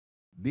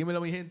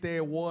Dímelo, mi gente.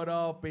 What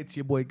up? It's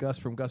your boy Gus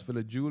from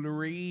Gusville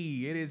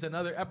Jewelry. It is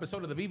another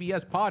episode of the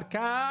VVS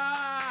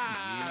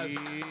Podcast.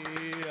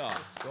 Yeah.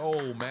 Let's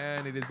go,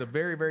 man. It is the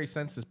very, very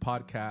sensitive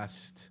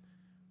podcast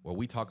where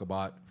we talk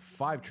about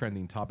 5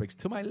 trending topics.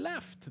 To my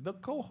left, the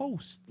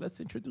co-host.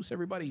 Let's introduce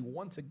everybody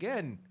once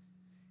again.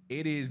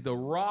 It is The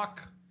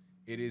Rock.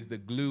 It is the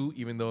glue,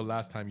 even though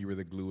last time you were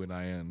the glue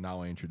and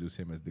now I introduce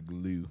him as the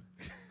glue.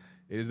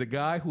 It is a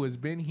guy who has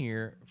been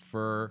here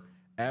for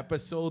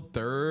episode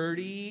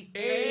 38.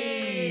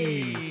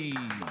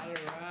 All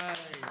right.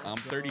 I'm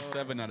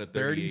 37 out of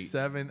 38.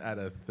 37 out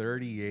of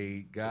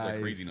 38, guys. Those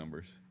are crazy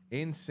numbers.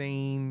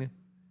 Insane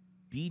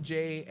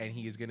DJ, and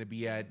he is going to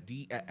be at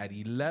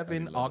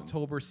 11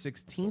 October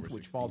 16th,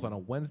 which falls on a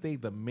Wednesday.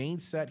 The main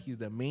set, he's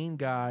the main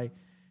guy.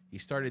 He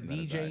started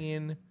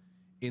DJing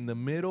in the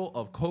middle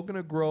of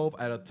Coconut Grove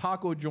at a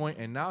taco joint,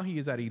 and now he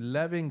is at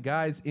 11.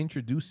 Guys,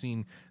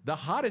 introducing the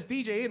hottest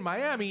DJ in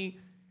Miami.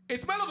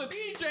 It's Melo the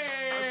DJ.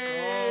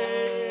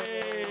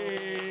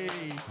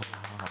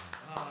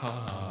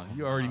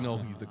 You already know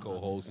he's the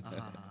co-host.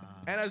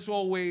 And as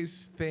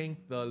always,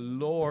 thank the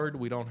Lord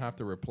we don't have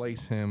to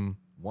replace him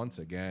once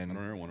again. I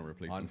don't ever want to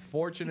replace him.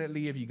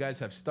 Unfortunately, if you guys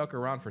have stuck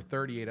around for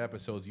 38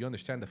 episodes, you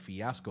understand the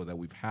fiasco that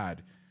we've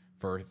had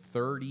for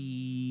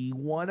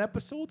 31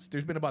 episodes.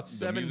 There's been about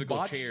 7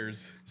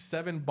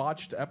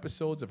 botched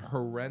episodes of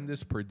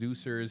horrendous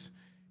producers.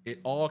 It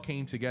all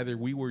came together.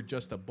 We were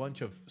just a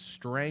bunch of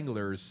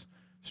stragglers.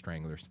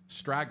 You're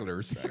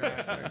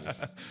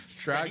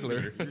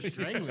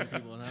strangling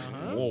people now,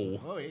 huh? Whoa.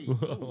 Oh, hey.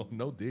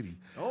 No Diddy.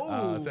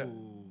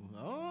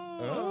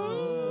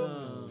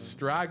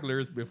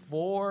 Stragglers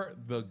before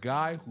the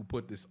guy who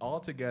put this all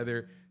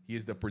together. He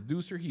is the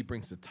producer. He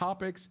brings the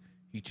topics.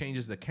 He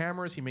changes the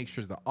cameras. He makes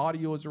sure the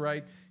audio is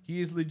right. He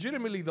is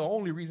legitimately the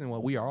only reason why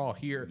we are all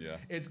here. Yeah.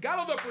 It's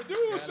Gallo the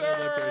producer.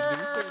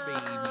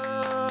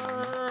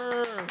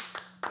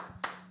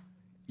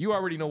 You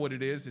already know what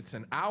it is. It's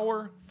an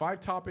hour, 5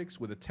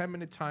 topics with a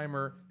 10-minute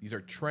timer. These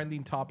are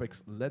trending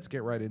topics. Let's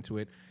get right into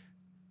it.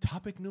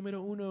 Topic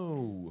numero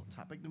uno.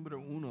 Topic numero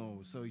uno.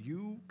 So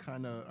you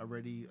kind of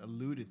already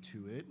alluded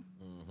to it.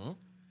 Mm-hmm.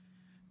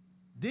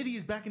 Diddy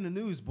is back in the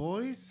news,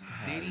 boys.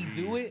 Did he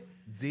do it?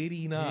 Did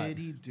he not? Did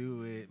he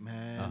do it,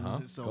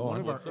 man? So Go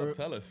on.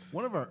 Tell us.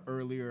 One of our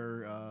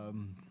earlier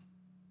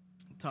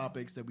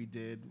topics that we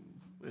did,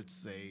 let's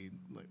say,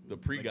 like The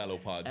pre-Gallo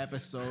pods.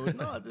 episode.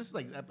 No, this is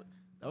like that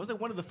was like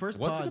one of the first.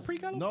 Was it pods. the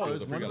pre-Gallo No, pod? it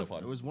was one of the.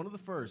 pod. It was one of the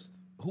first.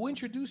 Who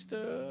introduced?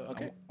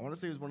 Okay. I want to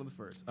say it was one of the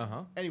first.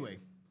 Uh-huh. Anyway,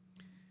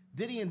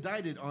 Diddy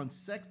indicted on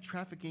sex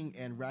trafficking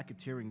and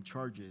racketeering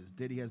charges.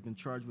 Diddy has been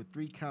charged with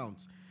 3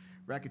 counts: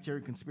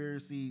 racketeering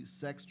conspiracy,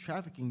 sex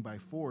trafficking by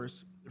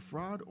force,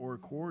 fraud or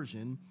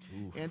coercion,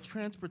 and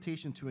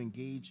transportation to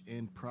engage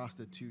in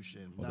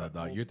prostitution.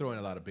 You're throwing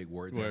a lot of big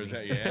words. Where is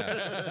that?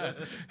 Yeah.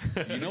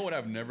 You know what?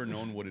 I've never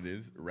known what it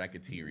is?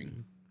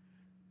 Racketeering.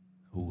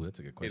 Ooh, that's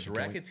a good Is question.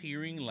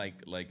 racketeering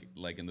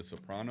like in The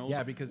Sopranos?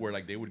 Yeah, because- where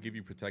like they would give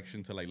you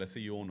protection to, like, let's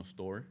say you own a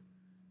store,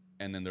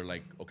 and then they're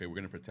like, okay, we're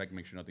gonna protect,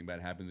 make sure nothing bad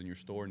happens in your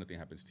store, nothing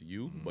happens to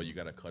you, but you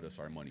gotta cut us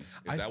our money.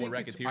 Is that what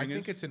racketeering is? I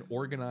think it's an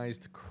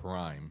organized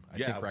crime. I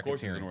think of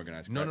course it's an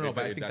organized crime. No,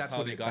 but I think that's that's how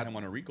what they got him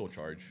on a RICO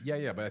charge.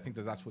 Yeah, but I think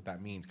that's what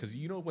that means. Because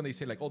you know when they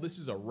say like, oh, this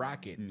is a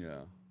racket. Yeah.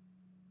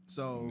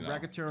 So No.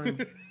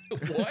 racketeering.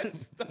 What?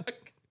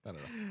 Stuck? I don't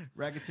know.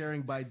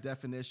 Racketeering, by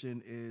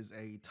definition, is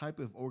a type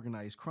of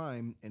organized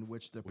crime in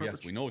which the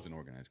Yes, we know it's an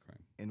organized crime.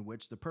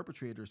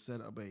 perpetrator set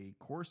up a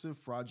coercive,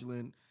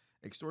 fraudulent,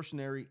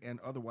 extortionary,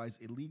 and otherwise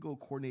illegal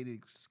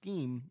coordinated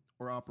scheme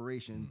or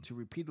operation to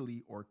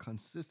repeatedly or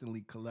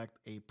consistently collect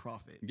a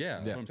profit. Yeah,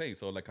 that's what I'm saying.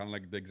 So like kind of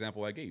like the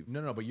example I gave.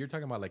 No, but you're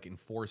talking about like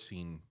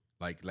enforcing,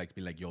 like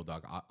be like, yo,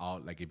 dog,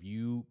 I'll like if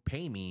you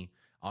pay me,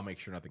 I'll make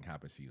sure nothing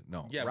happens to you.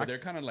 No. Yeah, but they're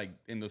kind of like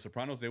in The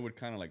Sopranos, they would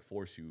kind of like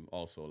force you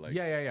also. Like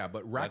Yeah.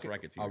 But that's a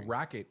racketeering.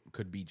 racket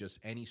could be just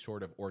any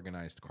sort of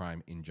organized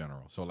crime in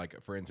general. So like,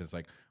 for instance,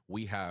 like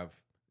we have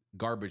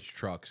garbage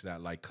trucks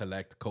that like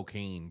collect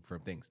cocaine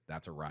from things.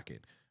 That's a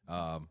racket.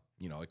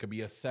 It could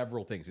be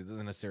several things. It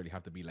doesn't necessarily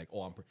have to be like,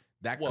 oh,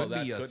 that's what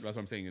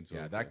I'm saying.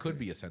 That could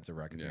be a sense of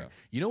racketeering. Yeah.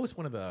 You know, it's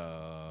one of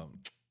the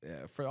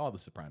for all the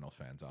Sopranos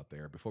fans out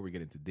there. Before we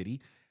get into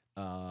Diddy,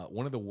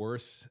 one of the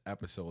worst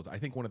episodes, I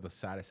think one of the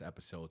saddest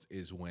episodes,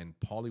 is when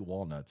Paulie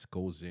Walnuts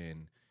goes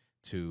in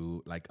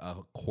to like a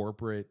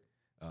corporate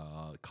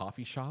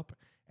coffee shop,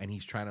 and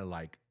he's trying to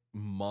like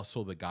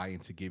muscle the guy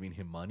into giving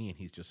him money, and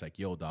he's just like,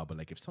 yo, dog, but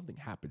like if something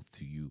happens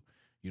to you,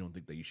 you don't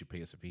think that you should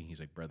pay us a fee? He's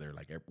like, brother,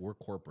 like we're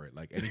corporate,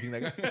 like anything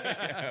like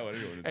Yeah, what do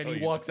you want to and tell he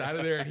you? walks out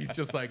of there and he's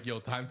just like, yo,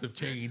 times have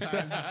changed.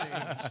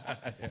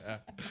 Yeah.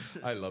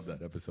 I love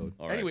that episode.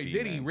 R.I.P., Anyway,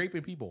 Diddy man.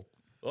 raping people.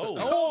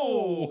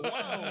 Oh,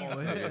 wow.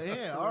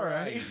 Yeah, all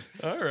right.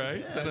 All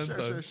right.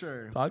 Yeah,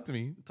 sure. Talk to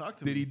me. Talk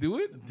to Did me. he do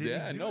it?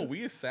 Did he do it?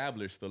 We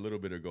established a little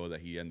bit ago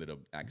that he ended up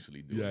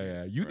actually doing it.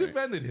 Yeah. You right?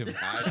 defended him.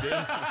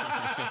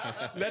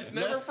 I did. Let's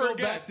never Let's go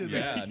forget. back to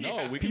that. Yeah,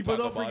 no, we can People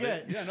talk don't about forget.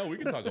 it. Yeah, no, we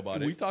can talk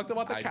about it. We talked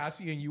about the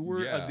Cassie, and you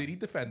were a Diddy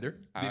defender.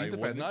 I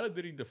was not a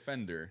Diddy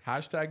defender.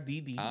 Hashtag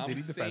DD. I'm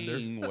Diddy defender.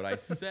 saying what I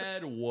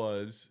said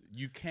was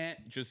you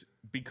can't just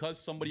because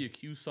somebody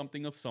accused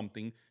something of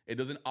something, it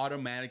doesn't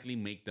automatically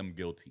make them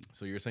guilty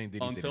So you're saying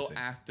Diddy's until innocent.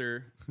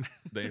 after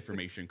the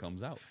information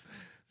comes out.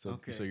 So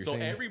Okay. you're So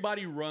saying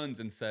everybody runs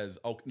and says,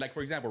 oh, like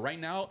for example, right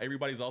now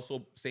everybody's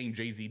also saying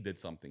Jay-Z did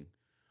something.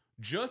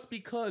 Just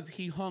because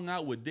he hung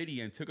out with Diddy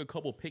and took a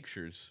couple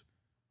pictures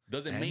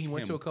doesn't and make he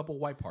went him. to a couple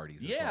white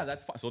parties. as Yeah, well.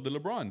 that's fine. So did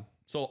LeBron.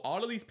 So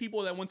all of these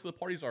people that went to the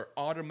parties are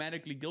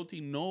automatically guilty.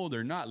 No,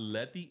 they're not.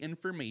 Let the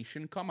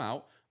information come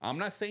out. I'm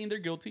not saying they're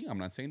guilty. I'm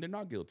not saying they're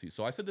not guilty.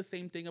 So I said the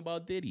same thing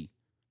about Diddy.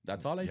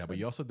 That's all I Yeah, said. but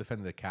you also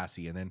defended the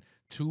Cassie, and then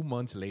 2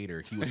 months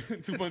later, he was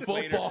 2 months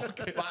football.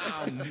 later.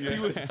 Bam! He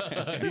was,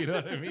 you know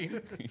what I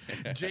mean?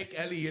 Jake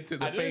Elliott to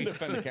the I didn't face.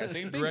 defend the Cassie.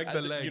 Same thing. Greg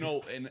the leg. You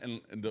know,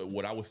 and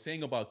what I was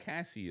saying about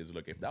Cassie is,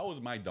 look, if that was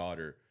my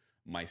daughter,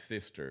 my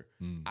sister,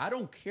 I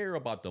don't care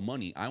about the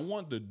money. I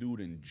want the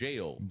dude in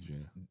jail. Yeah.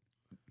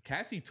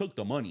 Cassie took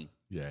the money.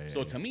 Yeah,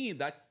 So to me,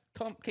 that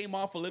came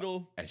off a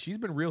little And she's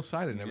been real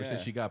silent ever since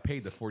Yeah. she got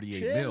paid the 48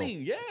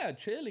 chilling. mil. Yeah,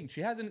 chilling.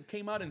 She hasn't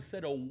came out and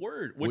said a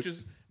word,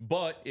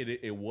 but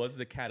it was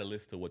a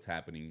catalyst to what's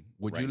happening.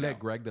 Would right you let now.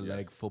 Greg the Yes.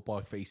 leg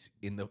football face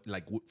in the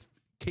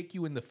kick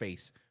you in the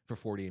face for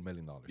 $48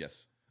 million?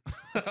 Yes.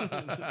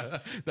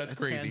 That's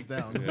crazy. Hands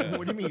down.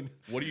 What do you mean?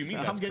 What do you mean?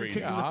 I'm That's getting crazy.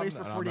 kicked in the I'm face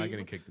for not 48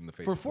 getting kicked in the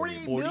face For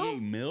 48 mil? 48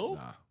 mil?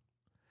 Nah.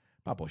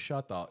 Papo,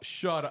 shut up.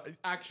 Shut up.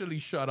 Actually,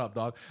 shut up,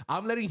 dog.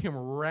 I'm letting him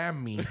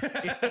ram me.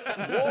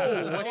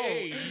 Whoa,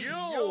 hey,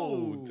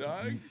 yo,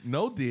 dog.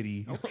 No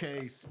Diddy.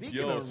 Okay, speaking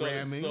Yo, of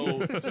ramming.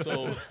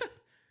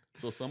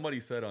 so somebody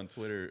said on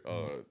Twitter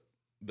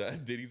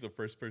that Diddy's the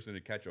first person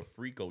to catch a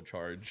FRICO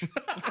charge.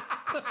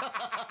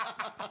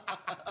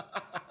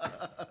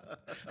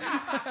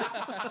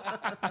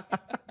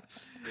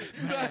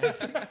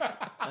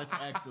 That's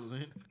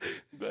excellent.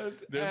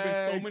 That's There's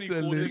been so many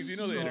cool things. You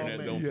know the So internet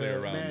many. don't play Yeah,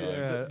 around. Man,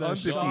 dog. the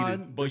Undefeated.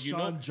 Sean, But the you know-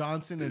 Sean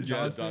Johnson and Yeah,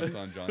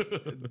 Johnson. John.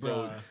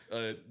 So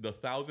the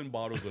 1,000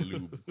 bottles of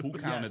lube. Who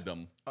counted Yes.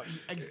 them?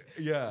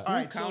 Yeah. All Who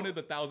right, counted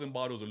the 1,000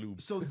 bottles of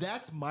lube? So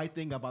that's my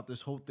thing about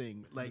this whole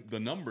thing. Like The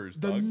numbers.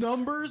 the dog.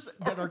 numbers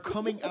that are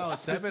coming out,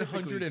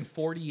 specifically.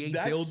 748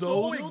 That's dildos.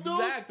 so Dildos?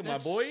 exact, my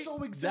That's boy.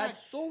 so exact.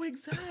 That's so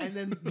exact. And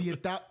then the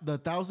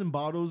 1,000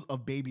 bottles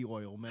of baby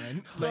oil,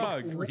 man.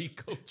 Dog.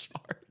 Rico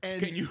charge.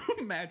 And Can you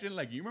imagine?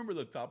 Like, you remember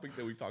the topic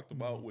that we talked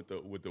about with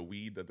the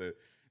weed that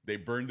they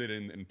burned it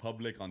in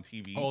public on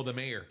TV? Oh, the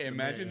mayor.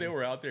 Imagine they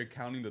were out there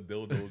counting the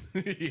dildos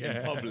Yeah.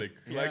 in public,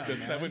 like the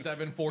man.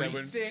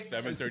 746,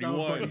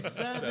 731,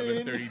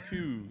 747.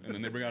 732, and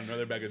then they bring out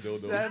another bag of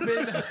dildos.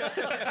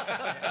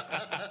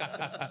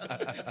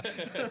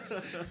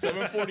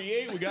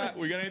 748. We got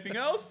anything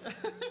else?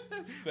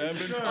 7.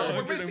 Oh,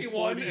 we're missing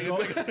one. And it's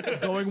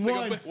like, going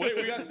once, Wait,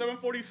 we got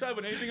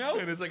 747. Anything else?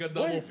 and it's like a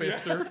double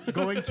fister.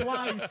 going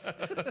twice.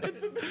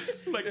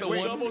 Like the It's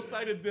one,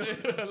 double-sided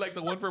dildo. like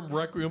the one from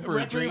Requiem for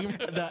a Dream.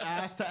 The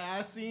ass to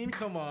ass scene.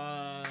 Come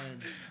on.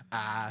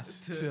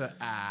 Ass to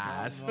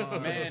ass. Come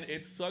on. Man,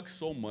 it sucks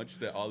so much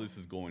that all this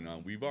is going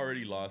on. We've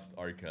already lost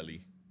R.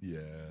 Kelly. Yeah.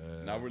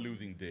 Now we're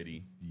losing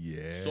Diddy.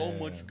 Yeah. So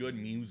much good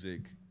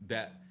music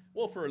that,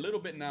 well, for a little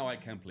bit now, I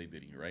can't play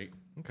Diddy, right?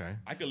 Okay.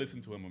 I could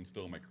listen to him. I'm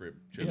still in my crib.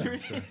 Chilling.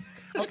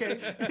 Okay.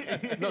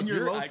 No, And you're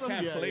you're- lonesome? I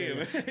can't play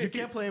him. You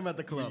can't play him at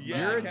the club. Yeah.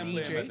 You're I a can't play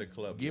him DJ. at the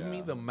club, Give me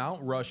yeah. the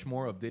Mount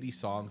Rushmore of Diddy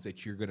songs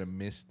that you're gonna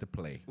miss to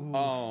play. That's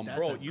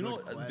Bro, a you know,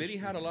 good Diddy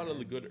had a lot of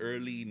the good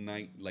early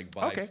night like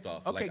vibe Okay.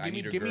 stuff. Okay. Like, I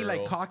need a give me like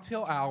girl.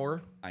 Cocktail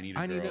Hour. I need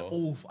a girl.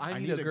 Oof. I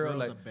need a girl. girl's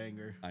Like a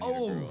banger. I need a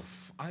girl.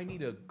 oof. I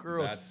need a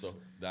girl.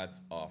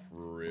 That's off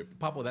rip.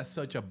 Papo, that's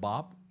such a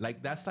bop.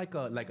 Like that's like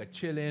a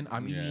chillin'.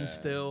 I'm Yeah. eating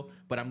still,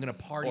 but I'm gonna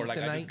party Or like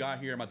tonight. I just got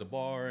here, I'm at the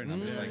bar, and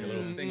I'm just like a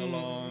little sing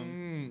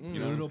along. You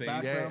know Little what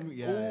I'm saying? background.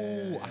 Yeah.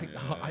 Ooh,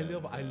 yeah. I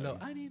love.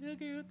 I need a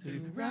girl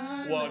to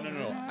ride. Well,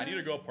 no. I need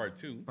to go part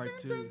 2. Part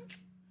 2.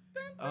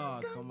 Oh,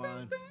 come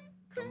on.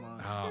 Come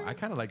on. I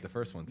kind of like the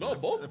first one. Too. No,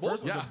 both.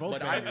 first one, Yeah, they're both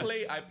but I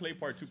bangers. play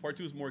part 2. Part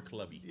 2 is more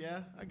clubby.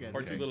 Yeah, I get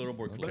Part it. 2 is a little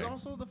more But clubby.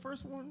 also the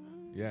first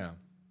one. Yeah.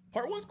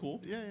 Part 1's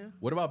cool. Yeah.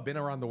 What about Been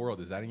Around the World?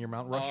 Is that in your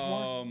Mount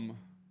Rushmore?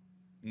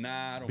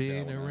 Nah, I don't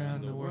Been care.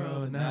 around the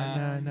world,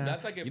 nah.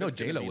 That's like if You know it's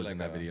gonna J-Lo be was like in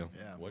that a- video.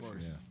 Yeah, of Was she?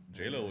 course.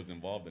 J-Lo was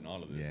involved in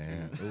all of this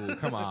Yeah. too. Ooh,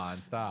 come on,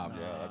 stop.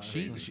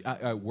 She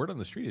word on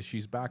the street is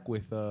she's back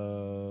with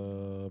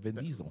Vin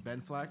Diesel.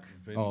 Ben Flack.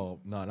 Vin Oh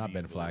no, not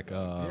Ben Diesel, Flack.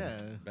 Yeah.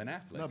 Ben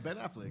Affleck. No, Ben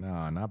Affleck.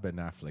 No, not Ben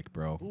Affleck,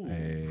 bro.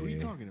 Who you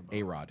talking about?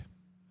 A-Rod.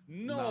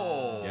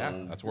 No.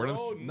 Yeah, that's word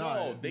bro, on- no.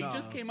 Nah, They nah.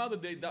 just came out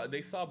that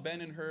they saw Ben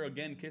and her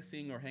again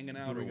kissing or hanging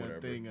out doing or a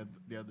whatever. thing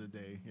the other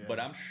day. Yeah. But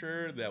I'm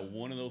sure that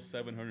one of those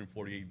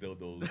 748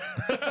 dildos,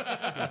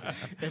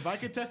 if I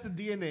could test the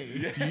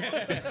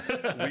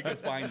DNA, we could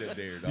find it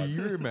there. Do Dog.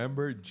 you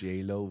remember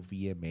J-Lo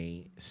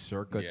VMA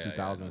circa Yeah,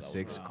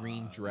 2006 that was-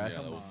 green dress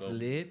yeah, that was dope.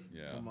 slit?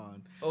 Yeah. come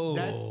on.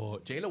 Oh,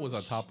 J-Lo was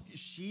on top.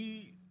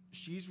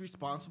 She's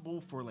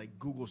responsible for like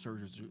Google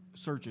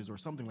searches or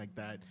something like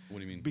that. What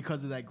do you mean?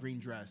 Because of that green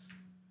dress.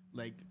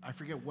 Like I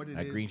forget what it is.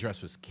 That green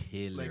dress was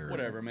killer. Like,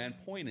 Whatever, man.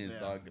 Point is, Yeah.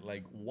 dog,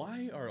 like,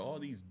 why are all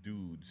these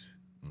dudes,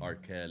 R.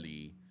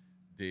 Kelly,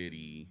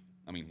 Diddy,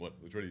 I mean, what?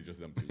 It's really just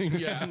them two.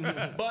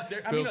 Yeah. But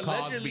there, I Bill mean,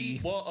 allegedly,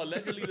 Cosby.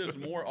 allegedly, there's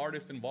more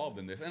artists involved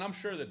in this, and I'm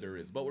sure that there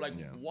is. But like,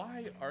 Yeah.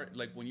 why are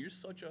like when you're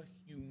such a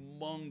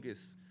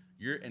humongous,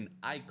 you're an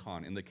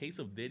icon. In the case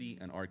of Diddy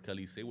and R.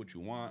 Kelly, say what you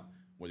want,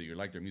 whether you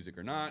like their music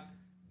or not.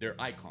 They're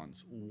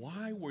icons.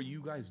 Why were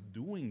you guys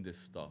doing this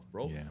stuff,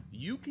 bro? Yeah.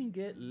 You can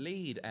get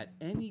laid at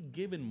any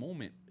given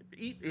moment.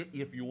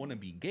 If you want to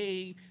be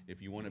gay,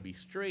 if you want to be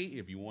straight,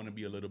 if you want to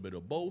be a little bit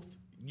of both,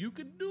 you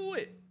could do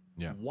it.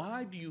 Yeah.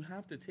 Why do you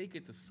have to take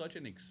it to such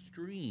an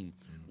extreme?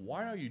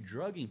 Why are you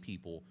drugging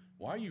people?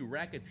 Why are you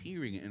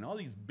racketeering and all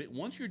these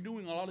once you're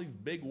doing all these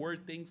big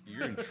word things,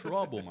 you're in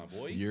trouble, my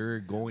boy. You're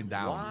going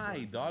down.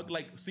 Why, dog?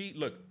 Like, see,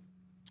 look,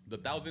 the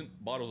 1,000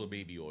 bottles of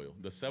baby oil,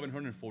 the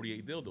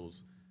 748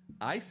 dildos.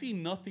 I see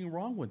nothing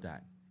wrong with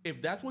that.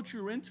 If that's what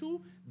you're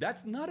into,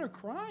 that's not a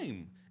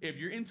crime. If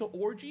you're into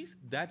orgies,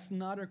 that's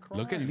not a crime.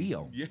 Look at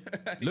Leo. Yeah.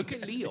 Look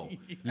at Leo.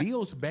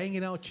 Leo's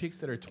banging out chicks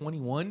that are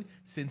 21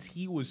 since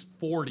he was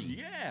 40.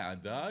 Yeah,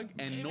 dog.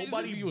 And It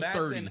nobody isn't if he was bats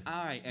 30. an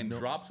eye and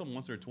drops them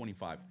once they're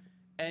 25.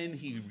 And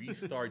he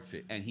restarts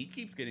it. And he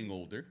keeps getting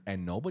older.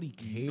 And nobody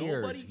cares.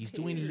 Nobody He's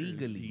doing cares.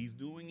 legally. He's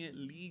doing it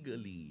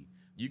legally.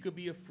 You could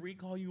be a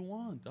freak all you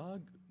want,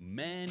 dog.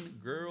 Men,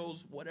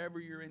 girls, whatever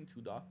you're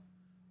into, dog.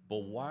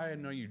 But why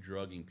are you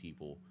drugging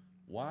people?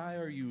 Why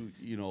are you,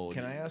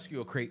 Can I ask you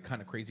a kind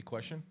of crazy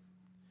question?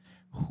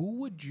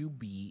 Who would you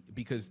be?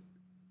 Because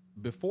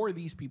before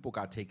these people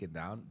got taken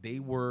down, they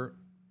were,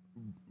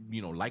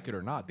 like it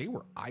or not, they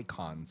were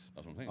icons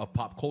That's what I'm saying. of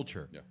pop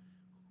culture. Yeah.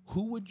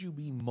 Who would you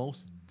be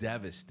most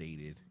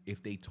devastated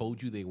if they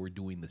told you they were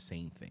doing the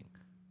same thing?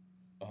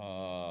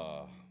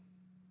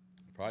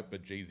 Probably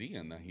put Jay-Z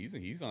in.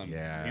 He's on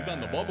Yeah.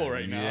 the bubble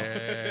right now.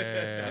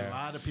 Yeah. a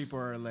lot of people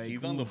are like,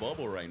 He's on the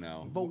bubble right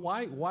now. But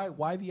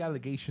why the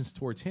allegations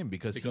towards him?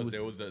 Because Because he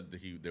was,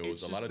 there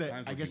was a lot of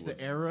times I when guess he the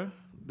was, era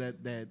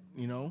that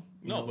No,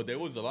 but there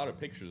was a lot of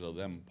pictures of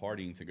them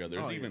partying together.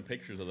 There's Oh, even yeah.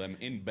 pictures of them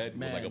in bed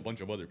with like a Man,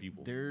 bunch of other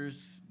people.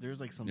 there's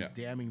like some Yeah.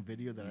 damning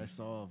video that I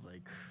saw of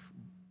like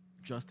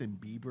Justin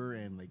Bieber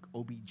and like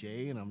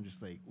OBJ, and I'm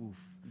just like, oof.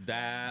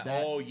 That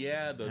That- oh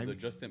yeah, the have-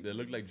 Justin. It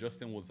looked like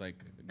Justin was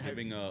like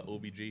giving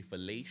OBJ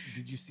fellation.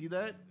 Did you see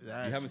that? You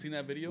haven't seen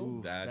that video?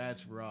 Oof,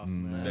 that's rough,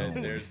 No.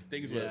 man. There's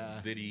things Yeah.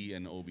 with Diddy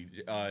and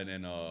OBJ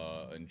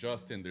and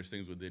Justin. There's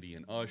things with Diddy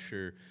and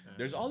Usher.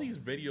 There's all these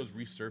videos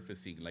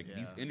resurfacing, like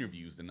these Yeah.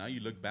 interviews, and now you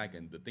look back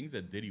and the things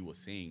that Diddy was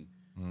saying,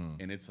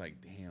 and it's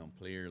like, damn,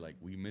 player, like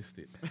we missed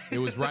it. it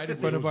was right in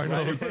front of our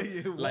nose.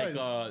 It Like,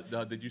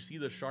 was. did you see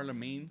the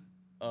Charlemagne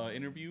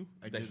interview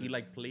I that he didn't.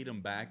 like played him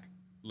back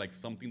like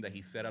something that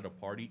he said at a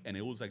party, and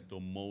it was like the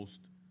most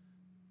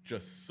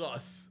just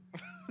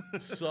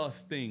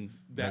sus thing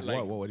that Like,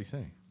 like what did he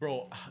say?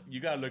 bro, you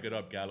gotta look it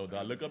up, Gallo.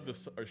 Dog. Look up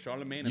the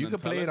Charlemagne. And You then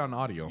could tell play it us- on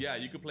audio. Yeah,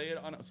 you could play it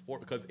on a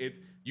sport because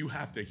you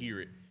have to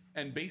hear it.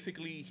 And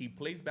basically, he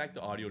plays back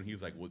the audio and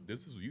he's like, "Well,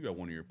 this is you at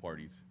one of your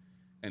parties,"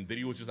 and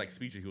Diddy was just like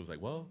speechless. He was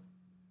like, "Well,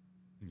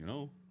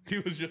 he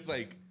was just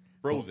like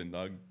frozen,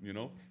 dog.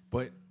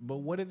 But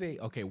what do they?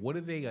 Okay, what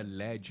do they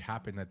allege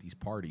happened at these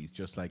parties?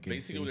 Just like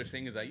Basically, what they're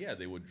insane- saying is that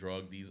they would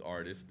drug these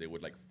artists. They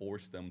would like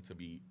force them to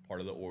be part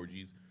of the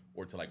orgies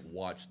or to like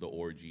watch the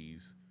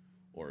orgies,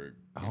 or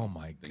Oh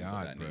my things of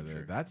god, that brother,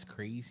 nature. that's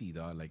crazy,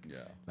 dog. Like,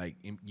 Yeah.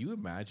 you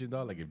imagine,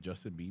 dog, like if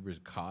Justin Bieber's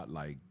caught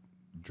like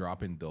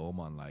dropping dome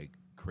on like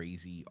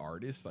crazy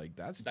artists, like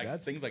that's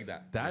things like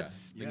that.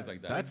 that's- things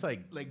like that. That's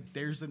like like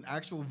there's an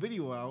actual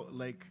video out.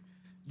 Like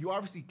you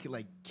obviously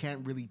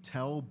can't really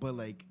tell, but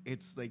like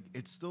it's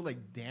still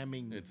like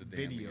damning. It's a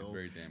damning, video. it's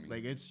very damning.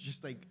 Like it's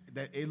just like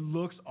that. It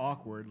looks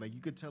awkward. Like you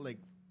could tell like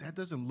that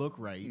doesn't look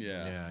right.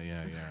 yeah.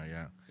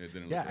 yeah. It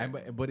didn't Yeah, look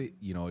right. and but it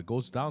it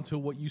goes down to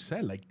what you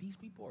said. Like these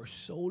people are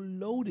so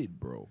loaded,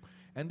 bro,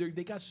 and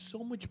they got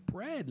so much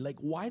bread. Like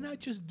why not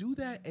just do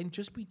that and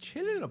just be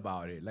chilling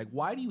about it? Like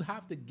why do you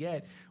have to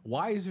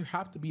why does there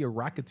have to be a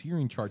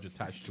racketeering charge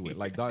attached to it?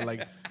 Like dog,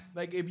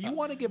 like if you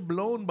want to get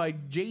blown by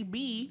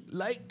JB,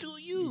 like do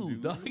you?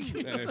 Dog? And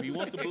if he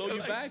wants to blow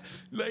you back,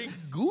 like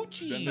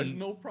Gucci, then there's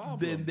no problem.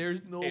 Then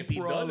there's no if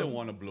problem. he doesn't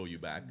want to blow you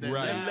back, Then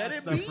Right. then let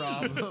that's it the be.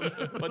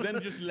 problem. But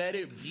then just let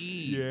it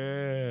be.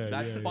 Yeah,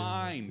 That's yeah,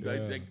 fine. yeah.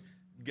 Like,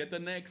 get the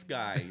next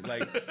guy.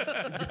 Like,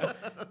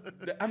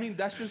 I mean,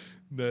 that's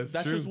That's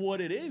just true.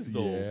 what it is,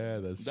 though. Yeah,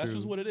 that's true.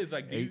 just what it is.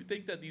 Like, do Hey. you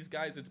think that these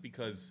guys? It's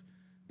because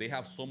they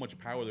have so much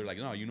power. They're like,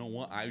 no, you know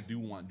what? I do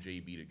want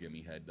JB to give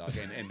me head, dog,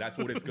 and that's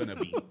what it's gonna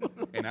be.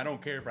 And I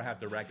don't care if I have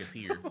to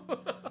racketeer.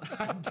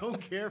 I don't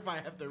care if I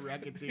have to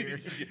racketeer.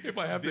 If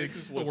I have to This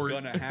is what's extort.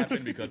 gonna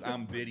happen because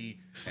I'm Diddy,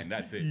 and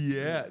that's it.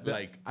 Yeah,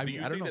 like I do mean,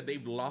 you I don't think know. that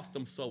they've lost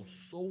themselves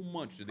so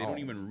much that they don't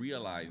even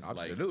realize?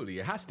 Absolutely,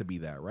 it has to be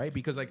that, right?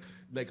 Because like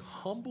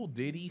humble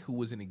Diddy, who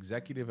was an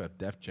executive at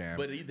Def Jam,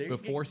 But they're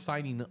before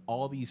signing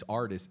all these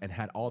artists and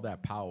had all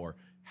that power,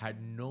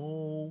 had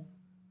no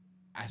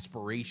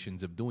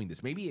aspirations of doing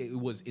this. Maybe it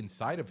was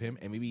inside of him,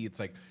 and maybe it's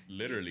like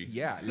Literally.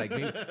 yeah, like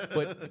maybe,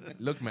 but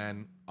look,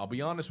 man, I'll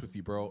be honest with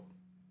you, bro.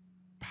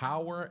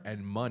 Power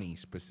and money,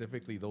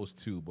 specifically those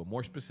two, but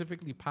more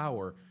specifically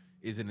power,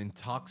 is an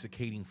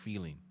intoxicating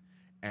feeling.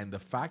 And the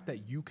fact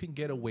that you can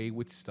get away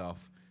with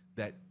stuff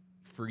that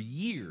for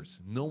years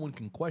no one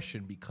can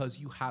question because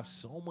you have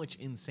so much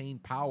insane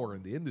power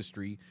in the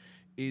industry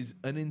is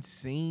an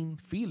insane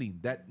feeling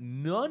that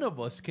none of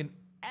us can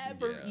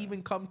ever Yeah.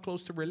 even come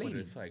close to But relating.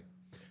 it's like,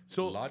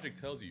 So- logic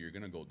tells you you're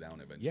gonna go down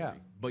eventually. Yeah,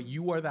 but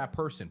you are that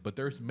person. But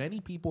there's many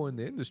people in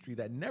the industry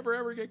that never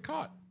ever get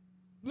caught.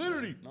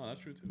 Literally No,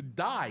 that's true too.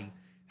 die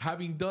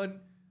having done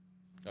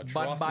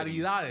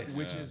Atrocities. barbaridades.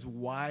 Which is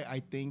why I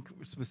think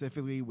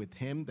specifically with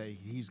him that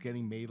he's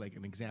getting made like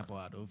an example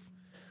out of,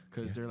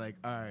 because they're like,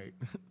 all right,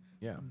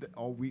 Yeah.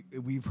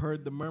 we've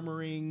heard the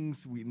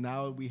murmurings.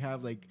 We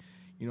have like,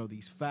 you know,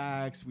 these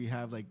facts. We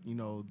have like, you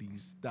know,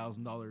 these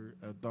 $1,000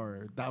 or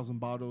 1,000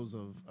 bottles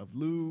of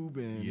lube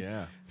and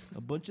Yeah.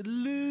 a bunch of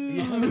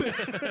lube.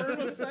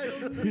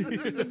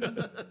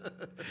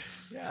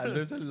 Yeah,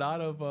 there's a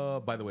lot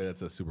of. By the way,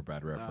 that's a super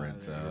bad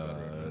reference, super bad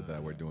reference,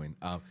 that we're doing.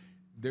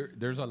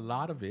 There's a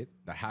lot of it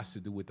that has to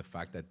do with the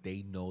fact that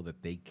they know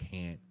that they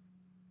can't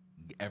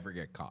ever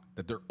get caught.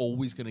 That they're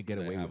always going to get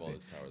away have with all it.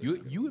 this power,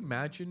 they're You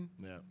imagine,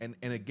 Yeah. and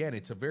again,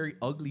 it's a very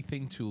ugly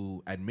thing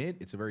to admit.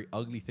 It's a very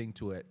ugly thing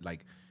to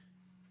like.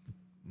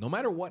 No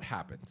matter what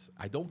happens,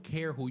 I don't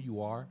care who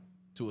you are.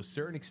 To a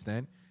certain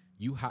extent,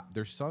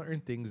 there's certain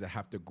things that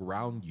have to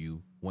ground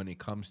you when it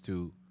comes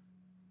to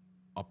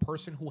a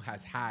person who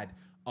has had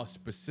a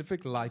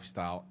specific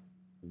lifestyle,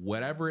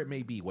 whatever it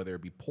may be, whether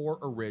it be poor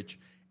or rich,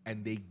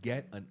 and they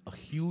get a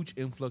huge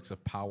influx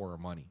of power or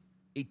money.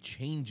 It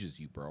changes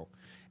you, bro.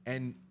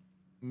 And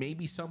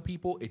maybe some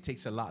people, it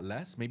takes a lot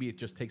less. Maybe it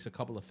just takes a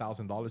couple of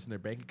 $1,000s in their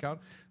bank account.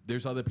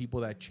 There's other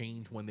people that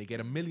change when they get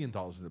 $1 million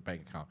in their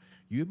bank account.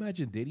 You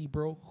imagine Diddy,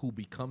 bro, who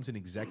becomes an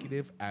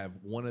executive at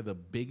one of the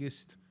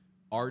biggest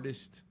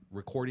artist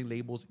recording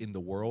labels in the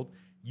world.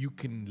 You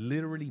can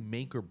literally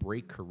make or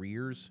break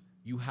careers.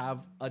 You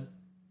have an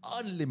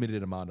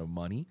unlimited amount of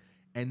money.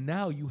 And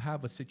now you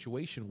have a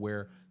situation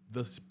where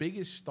the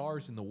biggest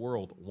stars in the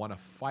world want to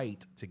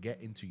fight to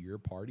get into your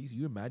parties.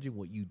 You imagine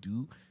what you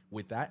do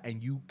with that,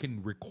 and you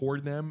can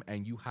record them,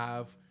 and you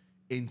have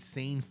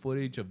insane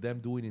footage of them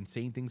doing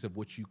insane things of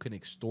which you can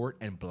extort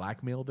and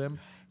blackmail them.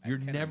 You're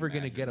never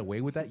going to get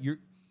away with that.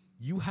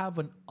 You have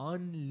an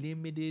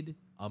unlimited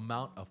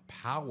amount of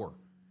power.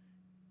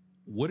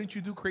 Wouldn't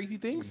you do crazy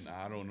things?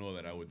 I don't know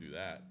that I would do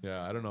that.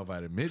 Yeah, I don't know if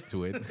I'd admit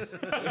to it.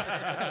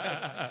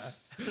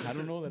 I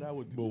don't know that I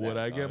would do But that. would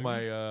I get dog.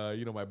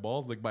 my my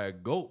balls licked by a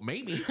goat?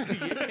 Maybe.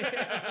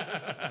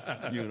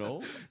 You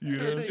know? You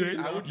know what I'm saying?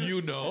 I would just-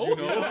 You know? You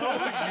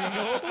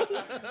know?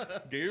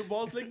 Get your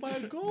balls licked by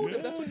a goat.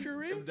 If that's what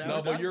you're into. No,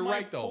 but That's you're my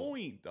right, though.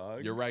 Point,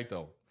 dog. You're right,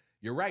 though.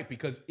 You're right,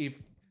 because if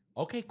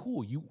okay,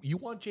 cool, you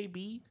want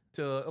JB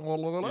to you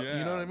know what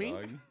I mean?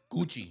 dog.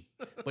 Gucci.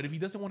 But if he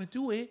doesn't want to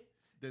do it,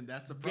 Then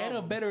that's a get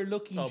problem. a better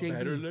looking A JB.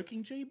 better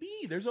looking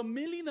JB. There's a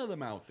million of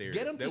them out there.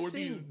 Get 'em that to would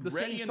sing be the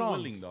ready same and songs.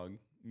 willing, dog.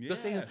 Yeah, The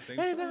same. same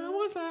And song. I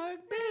was like,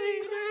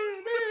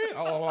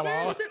 oh,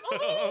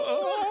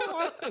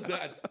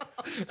 That's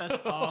That's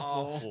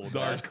awful.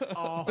 dark. That's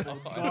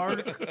awful.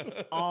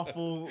 Dark.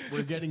 Awful.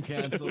 We're getting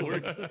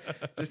canceled.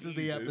 This is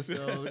the Jesus.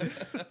 episode.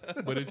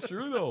 but it's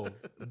true though.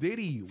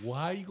 Diddy,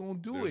 why you gonna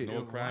do There's it?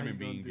 no Why crime you in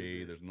gonna being do gay.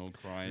 this? There's no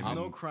crime. There's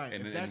no crime.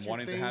 And, If that's and your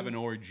wanting to have thing, an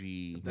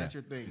orgy. That's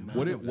your thing. What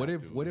None if of what that,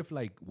 if dude.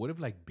 what if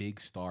like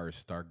big stars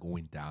start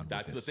going down?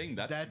 That's with the this? thing.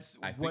 That's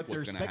I think what they're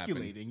what's gonna happen.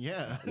 speculating.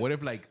 Yeah. What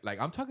if like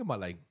I'm talking about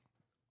like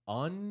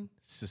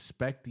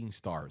unsuspecting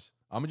stars?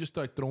 I'm gonna just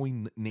start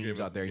throwing names Give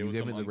out us, there. give You us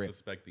give some me the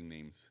unsuspecting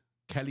names.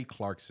 Kelly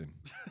Clarkson.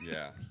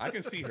 Yeah, I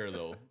can see her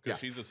though,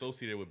 because Yeah. she's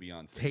associated with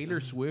Beyonce. Taylor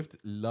Swift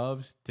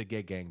loves to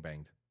get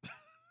gangbanged.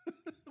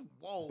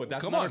 Whoa. But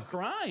that's Come not on. a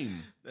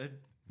crime. That-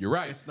 You're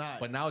right. It's not.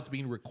 But now it's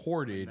being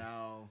recorded.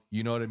 now.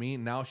 You know what I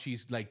mean? Now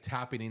she's like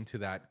tapping into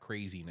that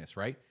craziness,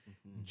 right?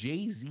 Mm-hmm.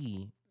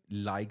 Jay-Z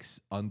likes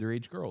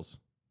underage girls.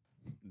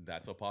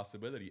 That's a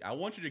possibility. I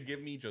want you to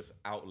give me just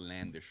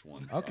outlandish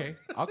ones. dog. Okay.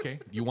 Okay.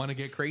 You want to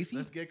get crazy?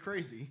 Let's get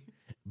crazy.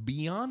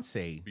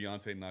 Beyonce.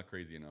 Beyonce not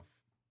crazy enough.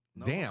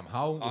 No. Damn.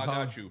 How? I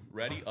how- got you.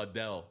 Ready?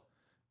 Adele.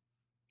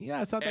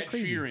 Yeah, it's not that Ed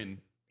crazy. Sheeran.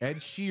 Ed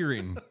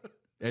Sheeran.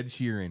 Ed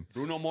Sheeran.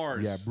 Bruno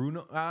Mars. Yeah,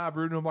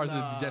 Bruno Mars is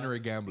a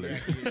degenerate gambler.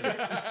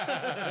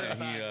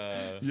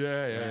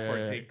 Yeah,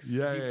 partakes. He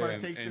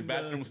partakes in in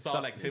bathroom the-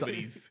 stall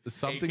activities.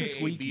 something AKA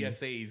squeaky.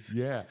 BSAs.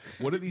 Yeah.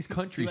 What are these He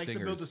country likes to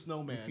build a singers?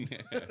 snowman.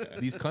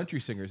 These country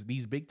singers,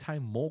 these big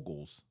time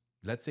moguls.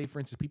 Let's say, for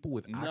instance, people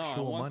with No, I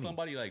actual want money.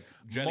 somebody like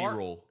Jelly Mark-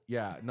 Roll.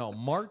 Yeah, no,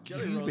 Mark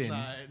Jelly Roll's Cuban.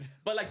 not.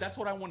 But like that's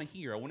what I want to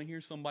hear. I want to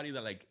hear somebody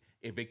that like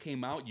if it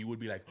came out, you would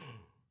be like,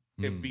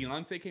 if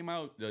Beyonce came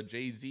out,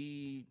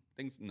 Jay-Z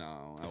things.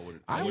 No, I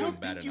would. I You would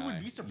don't think you would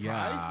be surprised,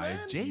 Yeah, man?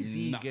 if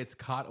Jay-Z No. gets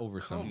caught over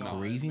some Come on,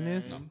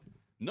 craziness. man.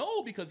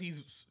 No, because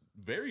he's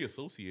very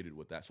associated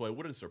with that. So it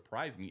wouldn't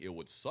surprise me. It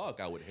would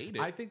suck. I would hate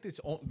it. I think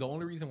the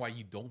only reason why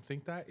you don't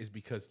think that is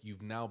because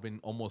you've now been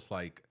almost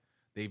like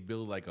they've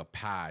built like a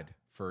pad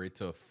for it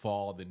to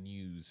fall the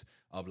news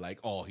of like,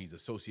 oh, he's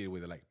associated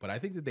with it. Like, but I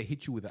think that they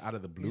hit you with it out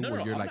of the blue No, where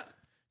no, you're I'm like, not-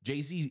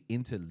 Jay-Z's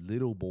into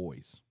little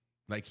boys.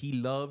 Like he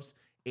loves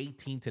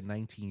 18 to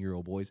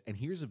 19-year-old boys. And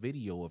here's a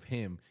video of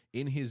him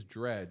in his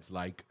dreads,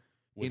 like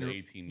With an in a-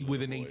 18-year-old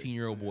with an boy.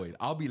 18-year-old boy.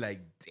 I'll be like,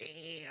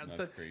 damn, That's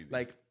son. crazy.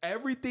 Like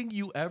everything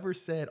you ever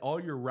said,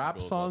 all your rap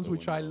Goes out songs, the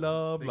which I window.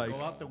 love, They like,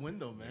 go out the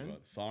window, man.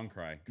 Song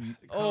cry.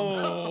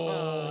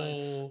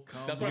 oh, That's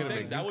You're what I'm gonna saying.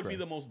 make That me would be cry.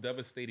 the most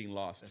devastating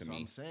loss That's to what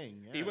me. I'm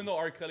saying. Yeah. Even though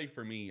R. Kelly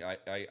for me, I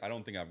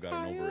don't think I've I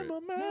gotten over am it.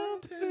 a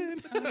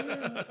mountain.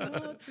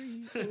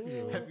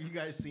 Have you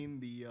guys seen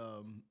the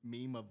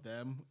meme of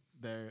them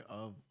there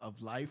of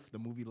Life, the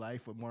movie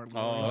Life with Martin Oh,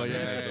 Oh Lawrence?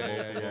 yeah, Nice, yeah, the both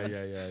of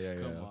yeah, them. yeah.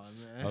 Come on,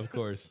 man. Of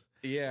course.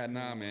 Yeah,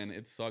 nah, man,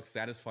 it sucks.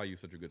 Satisfy You is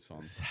such a good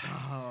song.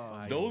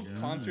 Oh, Those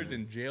concerts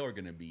in jail are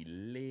gonna be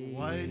lit.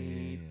 What?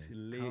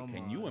 Lit. Come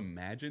Can you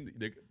imagine?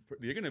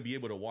 They're gonna be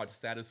able to watch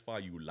Satisfy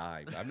You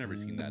live. I've never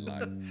seen that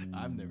live.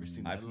 I've never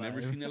seen that I've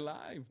never live. seen it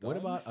live. What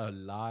dog. about a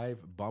live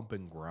bump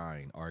and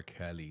grind R.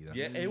 Kelly?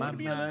 Yeah, it My would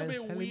be a little mind's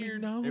bit telling me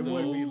weird. no. It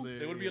would be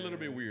lit. It would be a little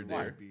bit weird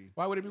Why? there.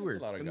 Why would it be There's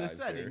weird? a lot of In the guys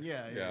setting,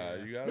 there. yeah.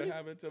 You gotta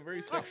have it's a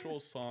very sexual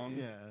song.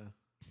 Yeah.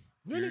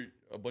 You're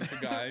a bunch of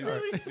guys.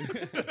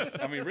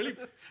 I mean, really,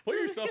 put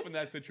yourself in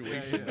that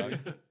situation, Yeah, yeah.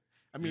 dog.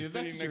 I mean, You're if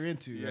that's sitting what you're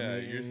next- into, yeah,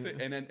 I mean, you're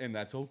sitting, and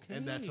that's okay.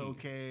 and that's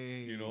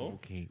okay. You know,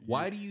 Okay.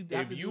 Why do you?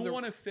 have if to you do the-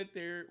 want to sit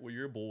there with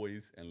your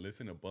boys and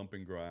listen to Bump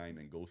and Grind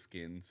and Go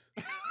Skins,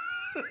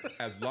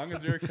 as long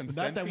as they're consenting.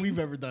 Not that we've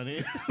ever done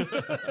it.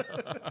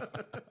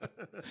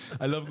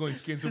 I love going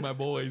skins with my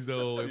boys,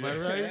 though. Am I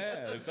right?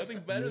 Yeah, there's nothing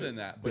better than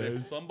that. But if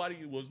There's-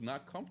 somebody was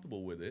not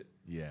comfortable with it,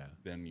 Yeah.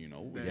 then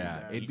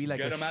Yeah. It'd be like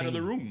get a them out of the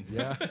shame. room.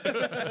 Yeah.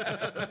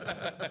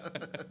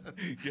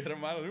 Get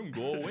them out of the room.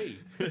 Go away.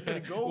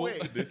 Go away.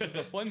 This is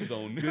a fun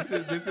zone. this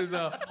is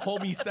a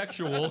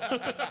homosexual.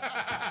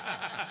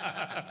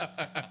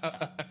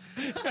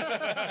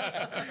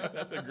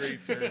 That's a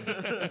great term.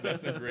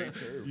 That's a great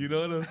term. You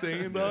know what I'm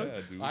saying, dog?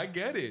 Yeah, dude.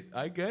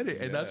 I get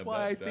it. And that's Yeah,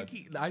 why that-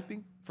 I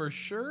think for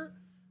sure,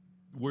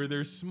 where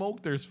there's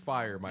smoke, there's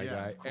fire, my Yeah,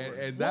 guy. of course. And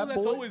Well, that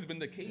that's boy, always been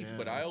the case,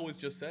 but I always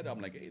just said, I'm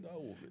like, hey,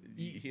 dog,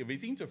 if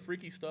he's into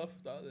freaky stuff,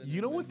 dog, then-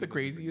 you know then what's the he's into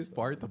freaky craziest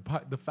stuff.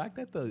 part? The fact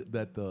that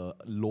the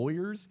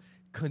lawyers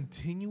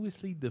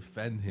continuously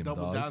defend him,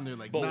 Double dog. down there,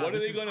 like, But nah, what are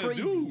this they is gonna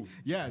crazy. do?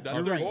 Yeah, That's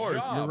you're their right.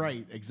 job. You're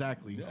right.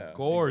 Exactly. Yeah. Of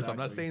course, I'm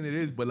not Exactly. saying it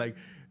is, but like,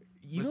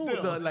 you But know,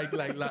 still. the, like,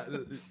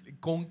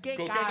 con qué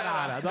Con qué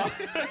cara, dog?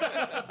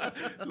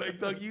 Like,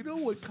 dog, you know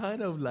what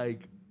kind of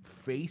like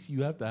face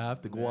you have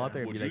to go out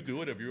there and Would be you like,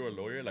 do it if you were a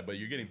lawyer? Like, but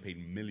you're getting paid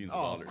millions Oh,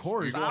 of of dollars.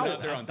 course. You're going That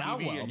out there on that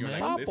TV well, and you're man.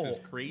 like, this is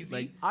Papo. crazy.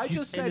 Like, I he's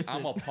just said- innocent.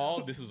 I'm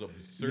appalled. This is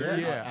absurd.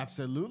 Yeah, Yeah.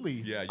 absolutely.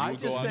 Yeah, you I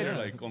would go just out said there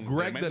like, con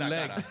Greg the tremenda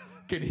leg cara.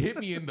 can hit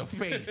me in the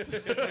face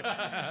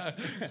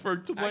for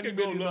 20 I could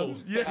go million low.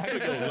 dollars. Yeah, I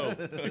could go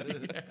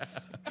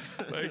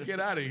low. Like, get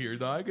out of here,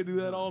 dog. I could do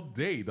that all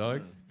day,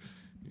 dog.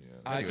 Yeah.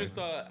 I Anyway. just,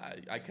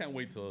 I can't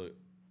wait till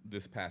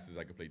this passes.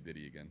 I could play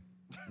Diddy again.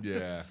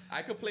 Yeah.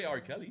 I could play R.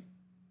 Kelly.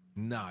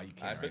 Nah, you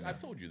can't. right I've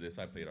told you this.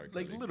 I played R.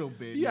 Kelly. Like, little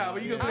bit. Yeah,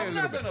 but you can play a I'm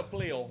little not bit. gonna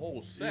play a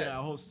whole set. Yeah,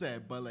 a whole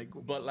set, but like,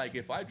 But like,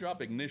 if I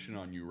drop Ignition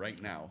on you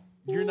right now,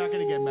 you're not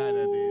gonna get mad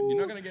at it. you're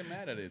not gonna get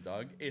mad at it,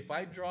 dog. If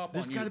I drop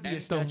There's on gotta you, be a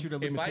and- statute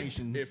of if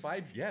limitations. the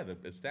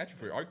statute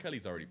for R.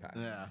 Kelly's already passed.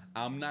 Yeah.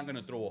 I'm not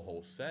gonna throw a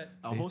whole set.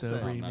 A whole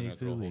set. I'm not gonna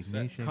throw a whole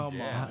set. Come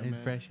Yeah. on,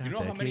 man. You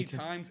know how many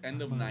times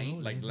end of night,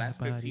 like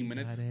last 15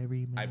 minutes,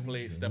 I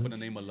play "Step in the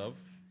Name of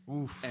Love,"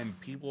 Oof. and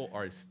people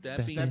are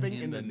stepping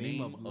in the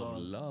name of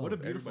love. What a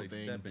beautiful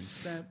Everybody's thing.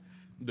 step.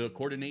 The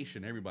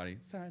coordination, everybody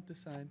side to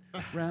side,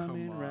 round Come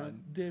and on.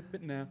 round, dip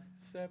it now,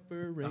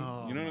 separate.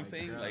 Oh you know what my I'm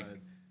saying? Like God.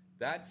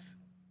 that's.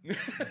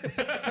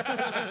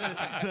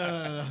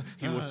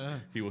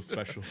 he was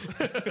special.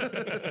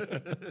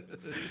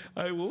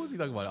 What was he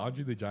talking about?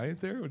 Andre the Giant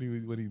there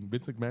when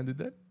Vince McMahon did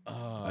that?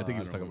 I think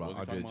he was talking about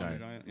Andre the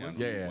Giant. Yeah,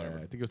 Yeah, whatever.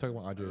 I think he was talking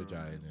about Andre the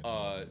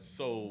Giant.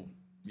 So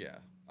yeah,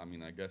 I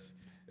mean, I guess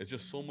it's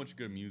just so much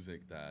good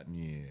music that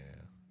Yeah.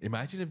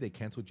 Imagine if they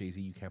cancel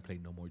Jay-Z, you can't play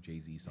no more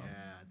Jay-Z songs.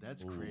 Yeah,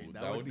 that's ooh, crazy.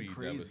 that would be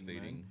crazy,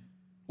 devastating.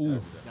 man.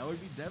 Oof. That would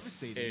be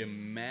devastating.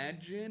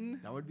 Imagine.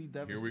 That would be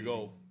devastating. Here we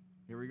go.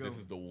 Here we go. This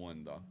is the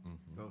one, dog.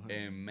 Go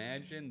ahead.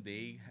 Imagine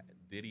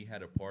Diddy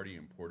had a party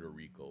in Puerto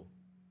Rico.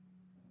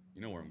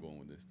 You know where I'm going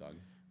with this, dog.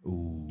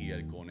 Ooh. Y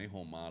el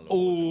conejo malo.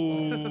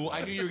 Ooh,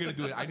 I knew you were gonna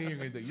do it. I knew you were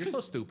gonna do it. You're so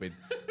stupid.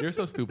 You're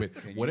so stupid.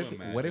 What if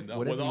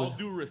with he all was,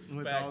 due respect,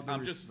 With all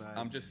due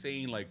I'm just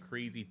saying like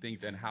crazy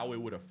things and how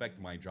it would affect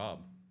my job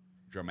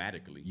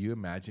dramatically. you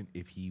imagine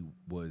if he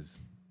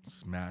was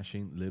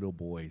smashing little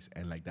boys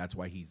and like that's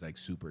why he's like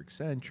super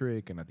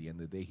eccentric and at the end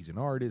of the day he's an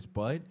artist,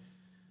 but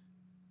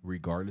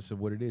regardless of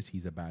what it is,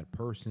 he's a bad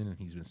person and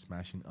he's been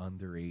smashing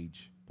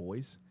underage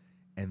boys.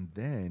 And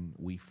then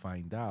we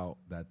find out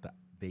that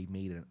they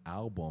made an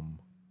album,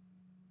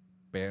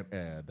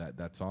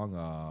 that song,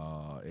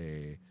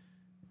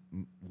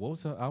 what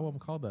was the album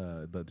called?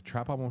 The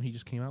trap album he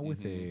just came out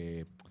with,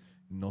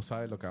 No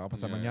sabe lo que va a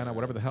pasar mañana,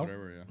 whatever the hell.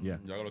 Whatever, yeah.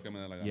 Yeah. Yo hago lo que me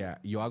da la gana. Yeah,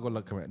 Yo hago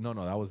lo que me, no,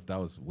 that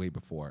was way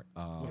before.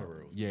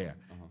 Whatever it was Yeah,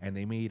 called. and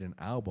they made an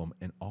album,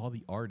 and all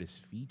the artists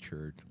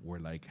featured were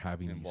like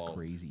having Involved.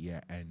 these crazy,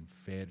 and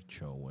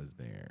Fercho was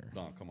there.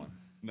 No, come on.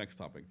 Next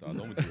topic, dog.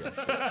 Don't do that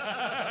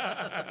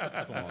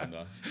shit. Come on,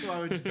 dog. Why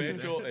would you do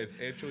that? Fecho es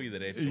hecho y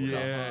derecho.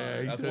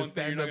 Yeah, That's he's a one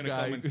thing you're not stand-up going to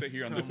guy. come and sit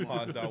here on this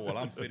pod, dog, while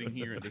I'm sitting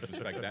here and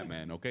disrespect that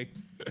man, okay?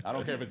 I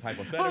don't care if it's I am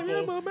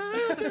hypothetical. a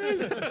mountain.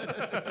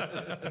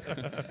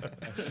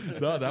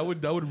 No, that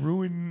would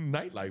ruin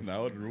nightlife. That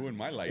would ruin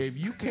my life. If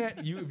you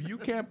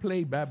can't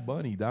play Bad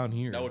Bunny down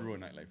here, That would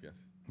ruin nightlife, yes.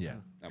 yeah.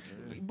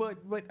 Absolutely. But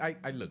I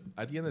look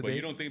at the end of the But day,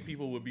 you don't think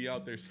people would be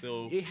out there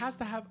still? it has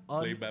to have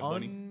Play Bad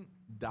Bunny?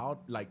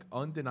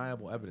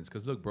 undeniable evidence.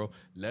 Because look, bro,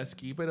 let's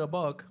keep it a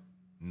buck.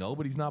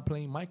 Nobody's not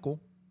playing Michael,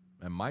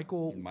 and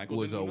Michael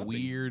was didn't a do nothing.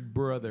 weird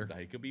brother.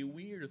 He could be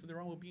weird. There's nothing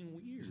wrong with being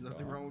weird. There's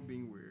nothing dog. wrong with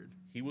being weird.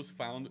 He was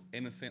found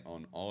innocent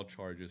on all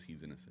charges.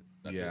 He's innocent.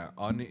 That's Yeah, it.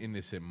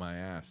 uninnocent, my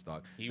ass,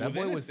 dog. He that was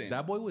boy innocent.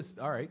 that boy was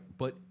all right,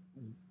 but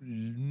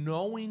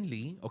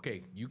knowingly,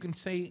 okay, you can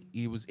say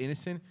he was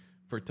innocent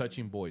for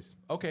touching boys.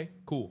 Okay,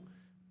 cool,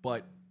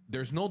 but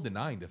there's no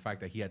denying the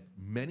fact that he had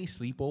many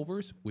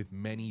sleepovers with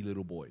many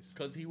little boys.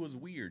 Because he was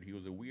weird. He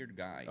was a weird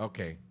guy.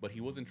 Okay, But he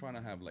wasn't trying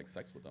to have like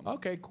sex with them.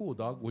 okay, cool,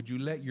 dog. Would you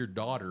let your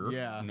daughter?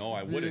 Yeah. No,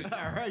 I wouldn't.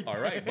 All right. All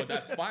right, but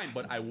that's fine.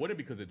 But I wouldn't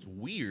because it's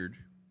weird.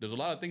 There's a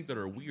lot of things that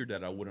are weird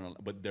that I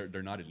wouldn't, but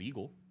they're not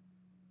illegal.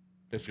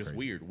 It's just crazy.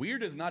 weird.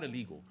 Weird is not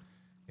illegal.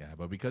 Yeah,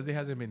 but because it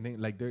hasn't been named,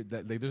 like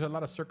there's a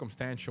lot of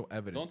circumstantial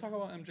evidence. Don't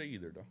talk about MJ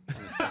either, though.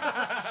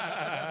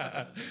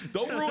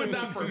 Don't ruin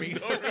that for me.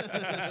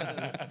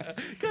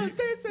 Because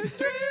this is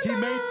Thriller. He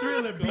made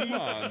Thriller, B.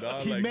 Come on,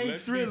 dog. He Like, made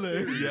let's be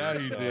Thriller. serious, Yeah,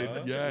 he did.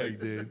 dog. Yeah, he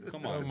did.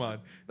 Come on.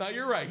 Now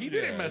you're right. He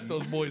didn't Yeah. mess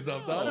those boys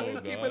up, dog. No,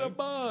 Let's keep it a dog.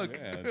 buck.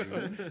 Yeah,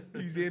 dude.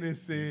 He's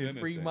innocent.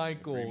 Free Innocent.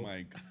 Michael. Free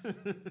Mike.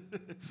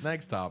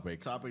 Next topic.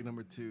 Topic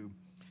number 2.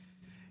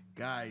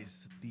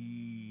 Guys,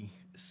 the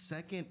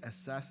second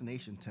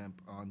assassination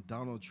attempt on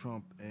Donald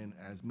Trump in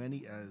as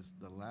many as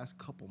the last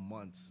couple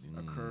months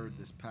occurred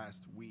this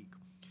past week.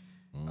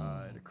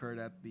 It occurred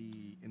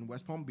in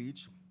West Palm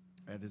Beach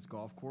at his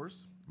golf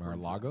course.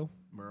 Mar-a-Lago.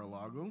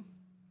 Mar-a-Lago.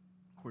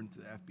 According to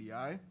the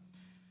FBI,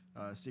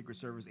 Secret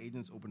Service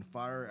agents opened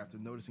fire after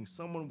noticing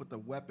someone with a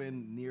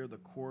weapon near the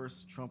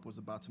course. Trump was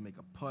about to make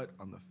a putt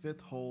on the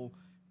 5th hole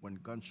when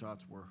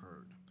gunshots were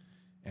heard.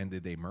 And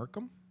did they murk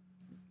him?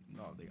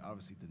 No, they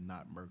obviously did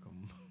not murk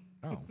him.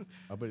 Oh,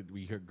 but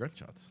we heard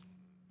gunshots.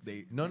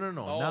 They No, Oh,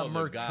 not the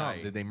murk guy.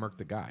 Trump. Did they murk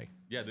the guy?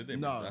 Yeah, did they?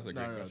 no, That's a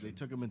great question. They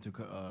took him into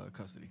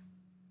custody.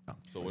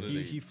 So what did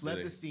they? He fled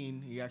did the they-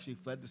 scene. He actually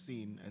fled the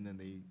scene, and then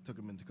they took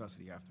him into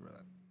custody after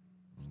that.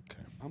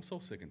 Okay. I'm so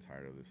sick and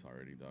tired of this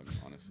already, dog.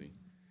 Honestly,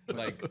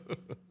 like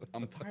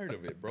I'm tired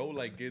of it, bro.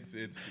 Like it's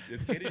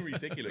getting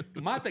ridiculous.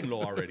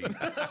 Mátenlo already.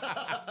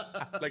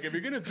 Like if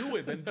you're gonna do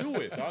it, then do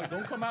it, dog.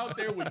 Don't come out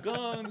there with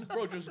guns,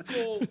 bro. Just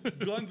go,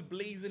 guns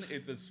blazing.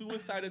 It's a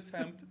suicide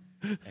attempt,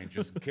 and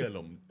just kill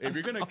him. If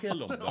you're gonna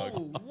kill him,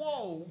 dog.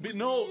 Whoa! But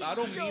no, I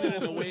don't mean it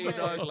in a way,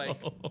 dog.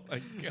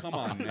 Like, come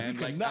on, man.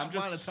 Like, Not I'm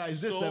just monetize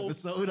this so,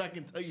 episode. I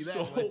can tell you that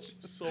so,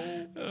 much.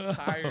 so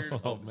tired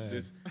of man.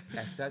 this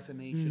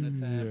assassination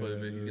attempt.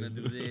 But he's gonna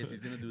do this.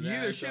 He's gonna do that. You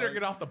either shit or dog.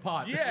 get off the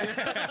pot. Yeah,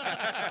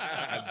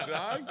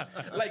 dog.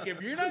 Like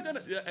if you're not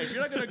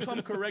gonna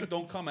come correct,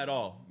 don't come at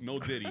all. No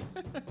Diddy.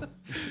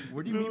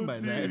 What do you mean by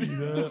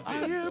that?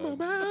 I am a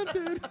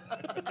mountain.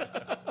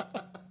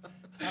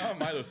 How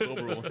am I the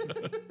sober one?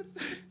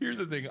 Here's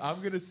the thing.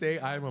 I'm gonna say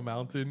I am a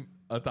mountain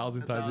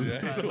 1,000 times.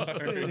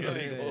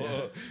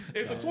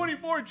 It's a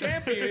 24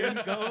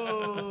 champions.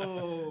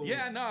 Go.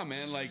 Yeah, nah,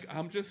 man. Like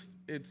I'm just,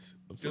 it's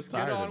so just get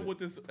tired of on it. with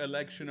this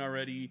election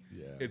already.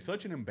 Yeah. It's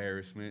such an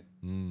embarrassment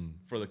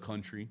for the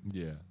country.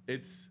 Yeah.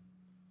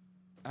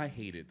 I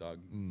hate it, dog.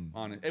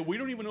 Honest, and we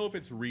don't even know if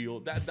it's real.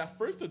 That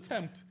first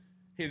attempt,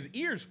 his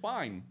ear's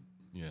fine.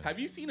 Yeah. Have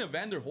you seen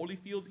Evander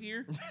Holyfield's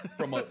ear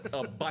from a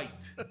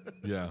bite?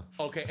 Yeah.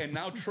 Okay, and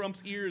now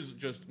Trump's ear is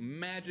just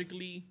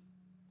magically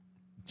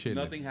Chilling.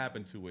 nothing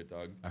happened to it,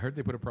 dog. I heard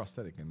they put a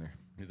prosthetic in there.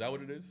 Is that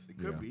what it is? It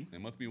could Yeah. be.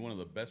 It must be one of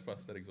the best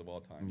prosthetics of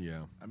all time.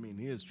 Yeah. I mean,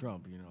 he is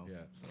Trump, you know. Yeah.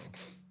 So,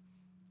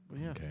 but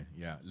yeah. Okay.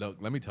 Yeah. Look,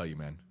 let me tell you,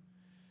 man.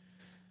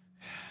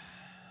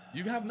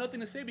 You have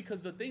nothing to say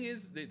because the thing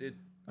is,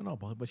 I know,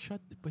 but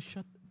shut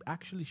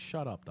actually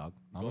shut up, dog.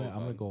 I'm Go, gonna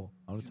dog. go.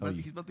 I'm gonna tell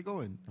He's you. about to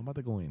go in. I'm about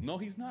to go in. No,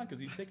 he's not,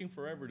 because he's taking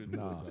forever to do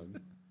Nah. it,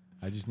 dog.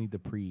 I just need the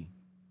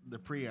The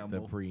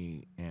preamble.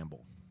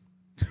 preamble.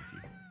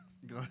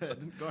 Go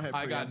ahead. Go ahead.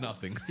 I got preamble.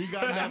 nothing. He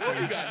got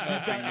nothing. He got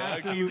nothing, dog.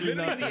 He's absolutely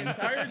literally nothing. the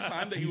entire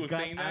time that he He's was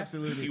got saying that,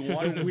 absolutely. he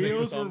wanted The to say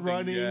wheels were something.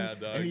 running, Yeah,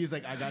 dog. and he's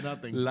like, "I got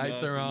nothing."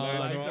 Lights are on.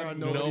 Lights are on,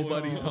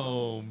 Nobody's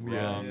home.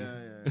 Wrong.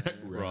 Yeah.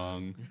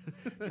 Wrong.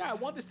 Yeah, I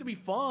want this to be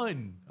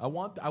fun. I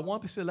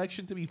want this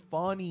election to be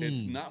funny.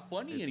 It's not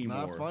funny It's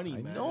anymore. not funny,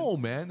 I man. know,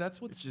 man. That's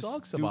what It's just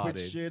sucks stupid about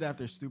it. shit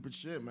after stupid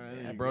shit, man.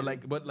 Yeah, bro.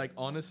 But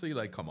honestly,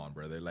 come on,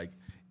 brother.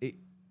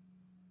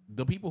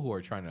 The people who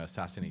are trying to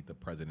assassinate the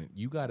president,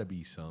 you got to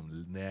be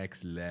some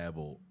next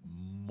level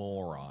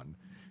moron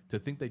to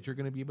think that you're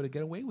going to be able to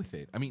get away with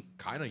it. I mean,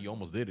 kind of, you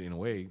almost did it in a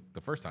way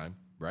the first time,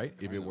 right?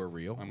 If it were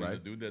real, I mean, the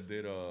right? dude that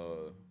did,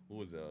 who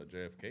was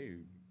JFK,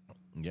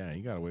 Yeah,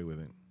 he got away with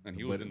it. and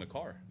he was in the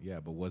car.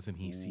 Yeah, but wasn't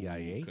he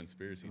CIA?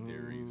 Conspiracy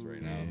theories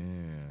right now.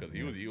 Yeah. Because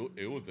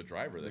it was the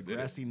driver the that did it.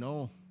 grassy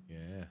knoll.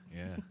 Yeah.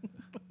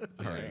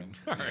 All Yeah. right.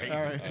 All right.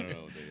 All right. I don't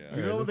know. Yeah.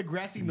 You know what the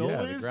grassy knoll Yeah,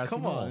 the is? grassy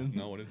Come knoll. on.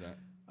 No, what is that?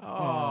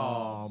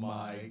 Oh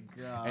my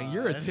god. And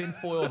you're a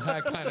tinfoil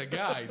hat kind of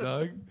guy,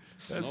 dog.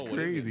 That's No, what is it?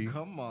 crazy.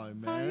 Come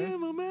on, I man.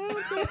 am a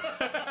mountain.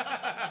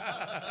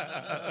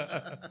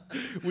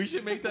 We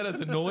should make that as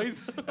a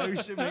noise We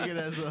should make it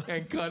as a.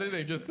 and cut it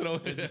and just throw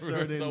it. Just throw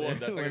it in So there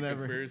that's like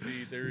whenever. a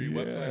conspiracy theory Yeah,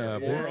 website or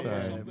big forum or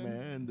time. something?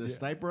 Man, the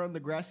sniper on the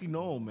grassy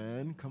knoll,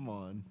 man. Come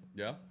on.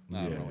 Yeah?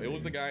 I don't Yeah. know. It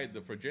was the guy,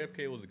 for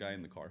JFK, it was the guy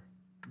in the car.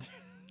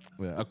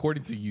 Yeah,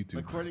 according to YouTube.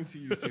 According to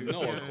you too.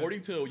 No,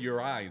 according to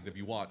your eyes, if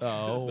you watch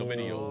the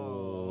video.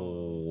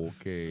 Oh,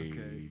 okay.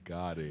 Okay.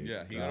 Got it.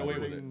 Yeah, he Got got away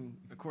with it.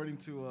 According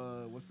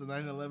to what's the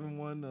 9/11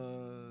 one?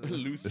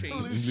 Loose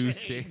change. Loose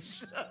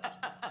change.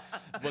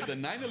 But the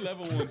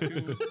 9/11 one,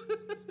 too,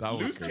 That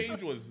was loose crazy.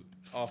 change was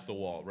off the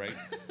wall, right?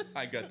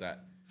 I get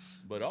that.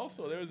 But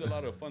also, there was a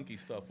lot of funky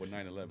stuff with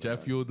 9/11.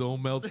 Jet fuel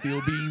don't melt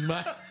steel beams,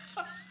 man.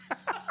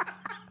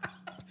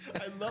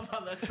 I love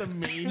how that's the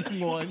main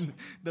one,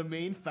 the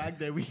main fact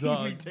that we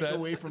Dog, take that's-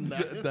 away from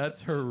that.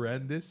 That's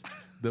horrendous.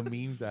 The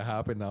memes that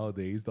happen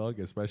nowadays, dog,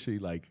 especially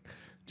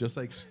just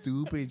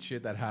stupid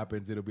shit that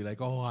happens. It'll be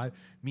like, oh,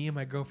 me and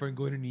my girlfriend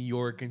going to New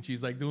York, and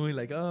she's doing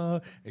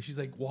and she's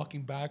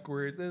walking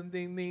backwards, and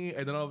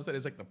then all of a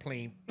sudden it's the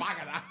plane,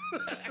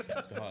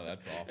 Oh,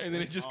 that's awful. and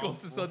then it just goes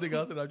to something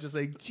else, and I'm just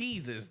like,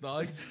 Jesus,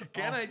 dog,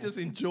 can't I just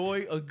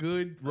enjoy a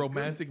good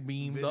romantic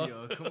meme, dog?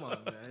 Video. Come on,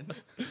 man.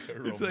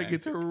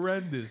 It's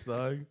horrendous,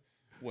 dog.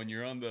 When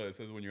you're on it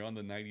says when you're on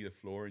the 90th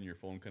floor and your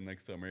phone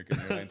connects to American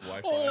Airlines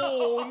Wi-Fi.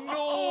 Oh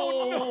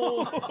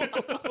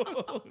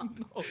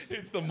no!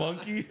 It's the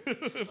monkey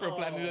from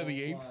Planet of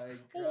the Apes.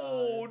 my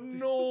Oh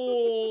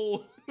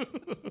no!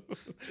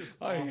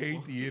 I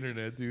hate the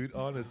internet, dude.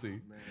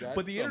 Honestly, That's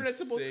but the some internet's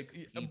supposed. sick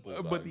people,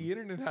 but dog. the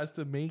internet has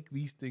to make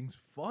these things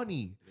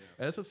funny.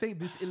 And that's what I'm saying.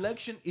 This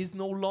election is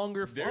no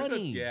longer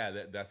funny.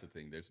 That's the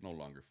thing. There's no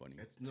longer funny.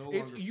 It's no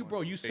It's longer you, fun.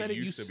 bro. You said it.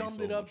 You used to be summed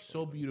so it up much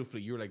so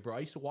beautifully. You were like, bro, I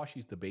used to watch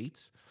these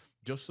debates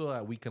just so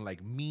that we can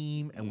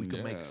meme and we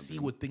can Yeah, see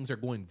dude. what things are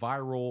going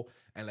viral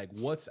and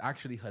what's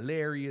actually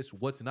hilarious,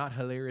 what's not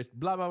hilarious,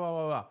 blah blah blah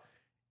blah blah.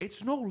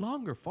 It's no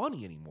longer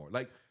funny anymore.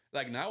 Like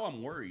now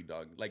I'm worried,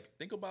 dog.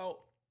 Think about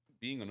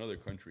being another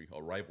country,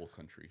 a rival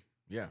country.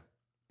 Yeah.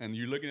 And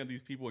you're looking at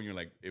these people and you're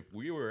like, if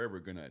we were ever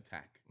gonna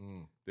attack,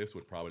 this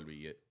would probably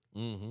be it.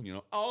 Mm-hmm. You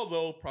know,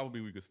 although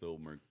probably we could still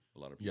murk a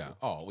lot of people. Yeah.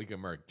 Oh, we can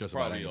murk just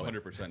Probably about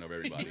anybody. 100% of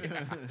everybody.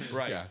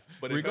 Right. Yeah.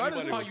 But if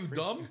regardless of how anybody you was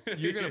dumb,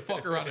 you're gonna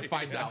fuck around and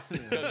find out.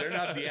 Because they're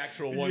not the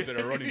actual ones that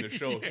are running the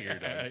show here,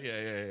 dog.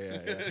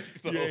 Yeah.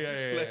 So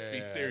let's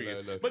be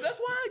serious. No. But that's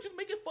why just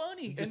make it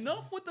funny.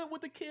 Enough with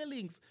the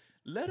killings.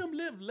 Let them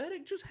live. Let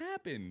it just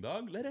happen,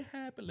 dog. Let it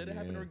happen. Let it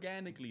happen Yeah.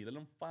 organically. Let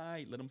them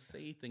fight. Let them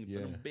say things. Yeah.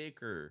 Let them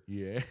bicker.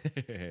 Yeah.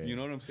 You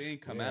know what I'm saying?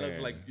 Kamala's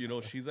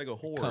she's like a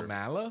whore.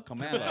 Kamala?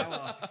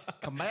 Kamala.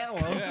 Kamala.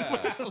 Yeah.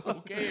 Who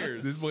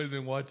cares? This boy's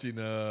been watching.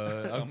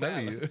 I'm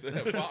telling you,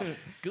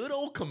 Fox. good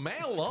old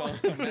Kamala.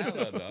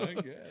 Kamala,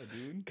 dog. Yeah,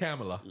 dude.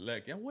 Kamala.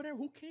 Whatever.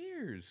 Who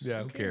cares?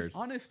 Yeah, who cares?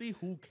 Honestly,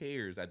 who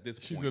cares at this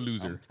point? She's a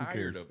loser. I'm Who tired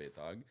cares? of it,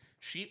 dog.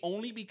 She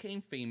only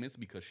became famous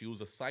because she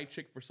was a side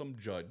chick for some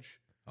judge.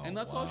 Oh, And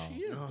that's all wow. she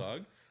is,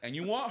 dog. And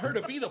you want her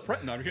to be the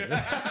president.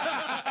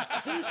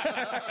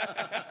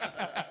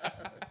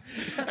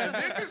 And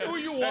this is who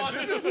you want.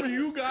 This is who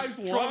you guys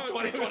Trump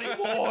want.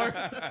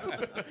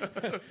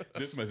 2024.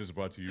 This message is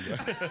brought to you.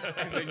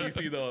 And then you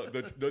see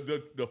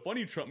the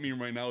funny Trump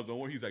meme right now is the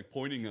one he's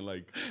pointing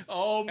and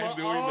Oh my! And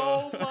doing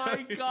Oh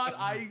my God!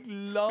 I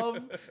love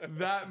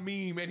that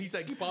meme. And he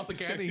pops a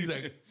can. And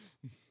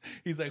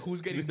he's like,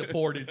 who's getting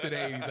deported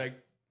today? He's like.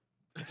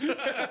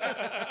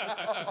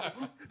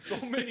 so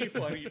many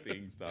funny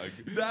things, dog.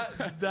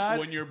 That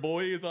When your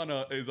boy is on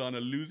a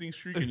losing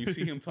streak and you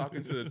see him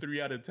talking to the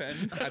 3 out of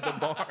 10 at the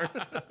bar.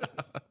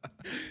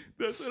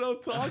 that's what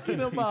I'm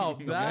talking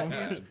about. That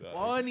is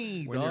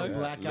funny, When you're dog.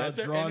 blackout Let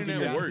the drunk and you're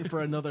internet asking work.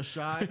 for another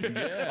shot.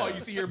 Yeah. Oh,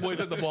 you see your boys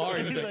at the bar,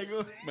 and he's He's like,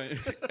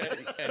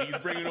 like, and he's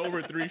bringing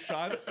over 3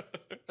 shots.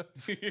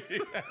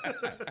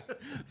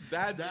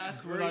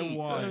 That's what I great.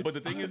 want. But the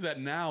thing is that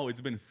now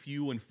it's been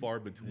few and far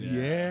between.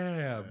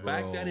 Yeah, bro.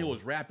 Back then it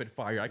was rapid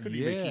fire. I couldn't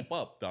even keep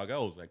up, dog. I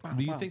was like,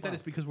 Do you think that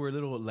it's because we're a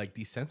little like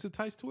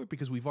desensitized to it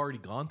because we've already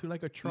gone through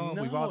like a Trump?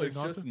 We've no, already it's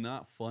gone just through?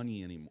 not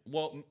funny anymore.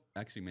 Well,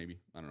 actually, maybe.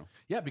 I don't know.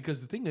 Yeah,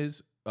 because the thing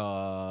is,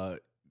 4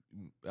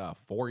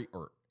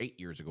 or 8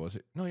 years ago, is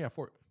it? No, yeah,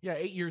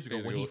 8 years ago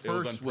when he it was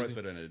first was.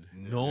 unprecedented.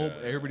 No, Yeah.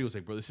 everybody was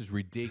like, bro, this is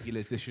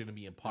ridiculous. This shouldn't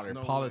be in no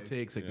way.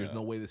 politics. Like, there's Yeah.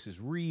 no way this is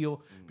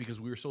real because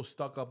we were so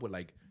stuck up with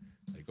like,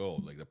 oh,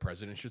 like the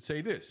president should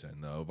say this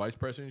and the vice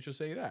president should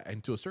say that.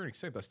 And to a certain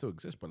extent, that still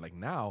exists. But like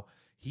now,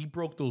 he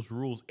broke those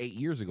rules 8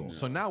 years ago.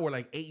 So now we're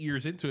like 8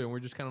 years into it and we're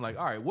just kind of like,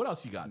 all right, what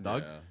else you got,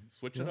 dog? Yeah.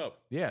 Switch it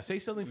up. Yeah, say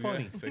something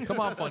funny. say Come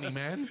on, funny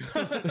man.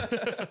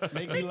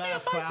 Make me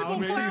laugh,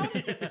 clown.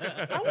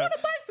 I want a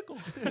bicycle.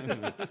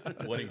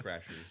 Wedding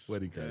crashers.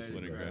 Wedding crashers.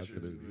 Wedding yeah, crashers.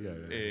 absolutely.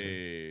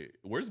 Yeah.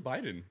 Where's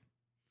Biden?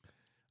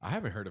 I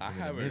haven't heard of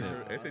him in a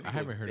minute. I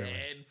haven't heard of him.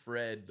 Dead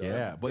Fred, dog.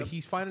 Yeah, but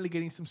he's finally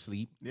getting some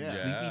sleep. Yeah.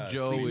 Sleepy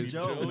Joe Sleepy is.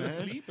 Joe, man.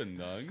 sleeping,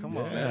 dog. Come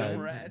on, Let man. him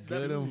rest,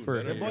 Good him dude. for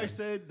Let The him. boy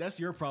said that's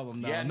your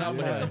problem now. Yeah, no,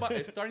 but Yeah.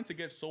 it's starting to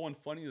get so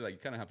unfunny that you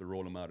kind of have to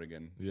roll him out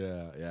again.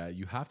 Yeah.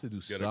 You have to do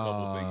Get a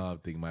couple things.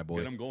 something, my Get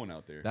boy. him going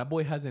out there. That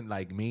boy hasn't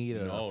like made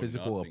a No,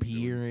 physical nothing, dude.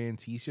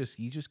 appearance. He's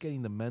just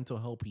getting the mental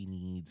help he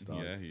needs,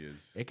 dog. Yeah, he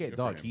is. Okay, Good for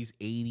dog. him. He's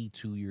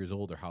 82 years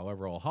old or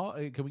however old. How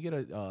can we get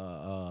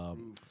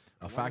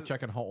a fact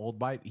check on how old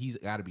Biden? He's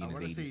got to be I in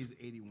want to his say 80s. he's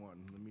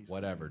 81. Let me see.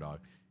 Whatever, dog.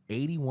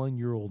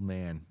 81-year-old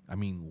man. I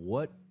mean,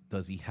 what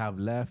does he have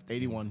left?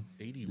 81.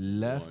 81,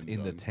 Left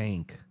in the dog.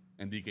 tank.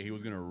 And DK, he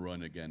was gonna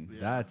run again.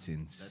 That's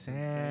insane.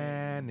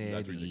 insanity.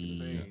 That's ridiculous.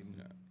 Insane.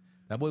 Yeah.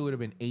 That boy would have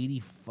been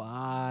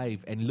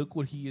 85, and look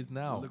what he is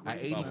now. Look what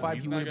At he's now. 85,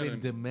 He's he not would have been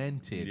gonna-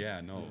 demented.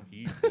 Yeah, no,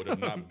 he would have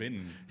not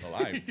been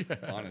alive,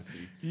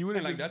 honestly. He would've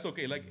and like just- that's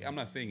okay. Like I'm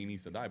not saying he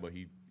needs to die, but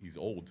he's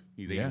old.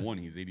 He's Yeah. 81.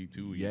 He's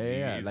 82.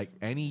 Yeah. He's, Like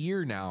any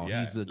year now, yeah,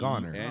 he's a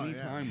goner.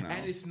 Anytime now.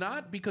 And it's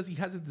not because he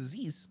has a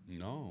disease.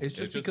 no, it's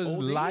just because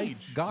old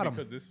life age, got him.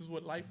 Because this is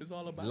what life is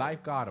all about.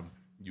 Life got him.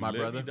 You my live,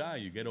 brother. you die.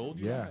 You get old,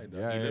 you Yeah, die. dog.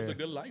 yeah, He yeah, lived yeah. a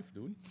good life,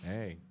 dude.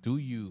 Hey, do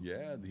you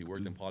Yeah, he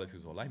worked in politics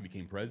his whole life.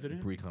 Became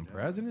president. become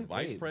president?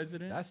 Vice Hey,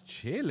 president. That's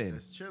chilling.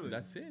 That's chilling.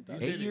 That's it. dog.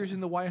 8 years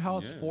in the White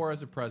House, Yeah. 4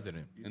 as a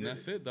president. and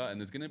that's it. dog.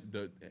 And it's gonna.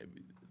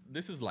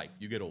 This is life.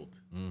 You get old.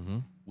 Mm-hmm.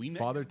 We next.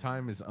 Father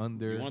time is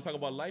under. You want to talk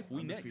about life?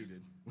 We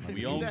Undefeated. next.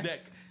 We on Next.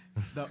 deck.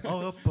 The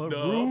upper The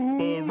room.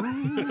 upper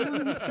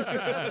room.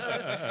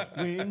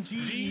 When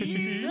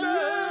Jesus.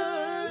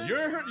 You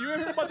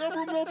heard about the upper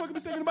room motherfucker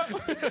was talking about?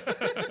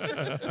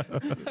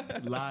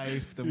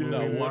 Life, the Yeah,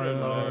 movie, what a Martin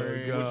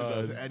movie. Lawrence,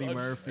 Which is Eddie such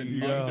Murphy.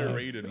 an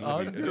underrated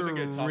movie. It doesn't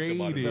get talked about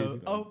Underrated. enough.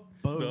 Upper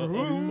The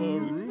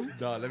room.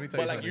 Dog, let me tell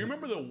But you like, you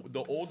something. remember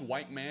the old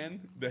white man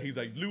that he's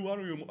like, Lou, I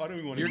don't even want to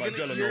You're eat my gonna-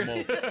 jello you're- no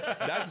more.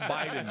 That's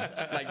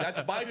Biden. Like, that's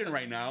Biden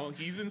right now.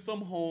 He's in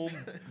some home,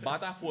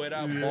 bata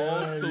afuera,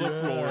 balls to the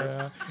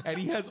floor. And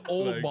he has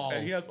old Like, balls.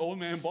 And he has old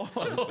man balls.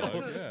 dog.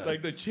 Yeah.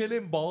 Like the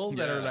chilling balls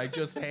that are Yeah. like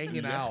just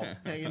hanging Yeah. out.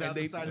 Hanging And out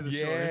the side of the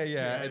yeah, shorts. Yeah,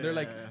 Yeah, and they're yeah,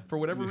 like, yeah. for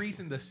whatever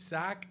reason, the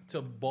sack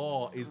to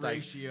ball is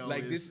Ratio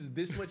like is- this is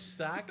this much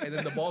sack, and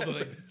then the balls are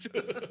like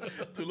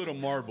Two little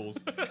marbles.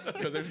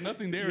 Because there's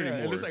nothing there yeah,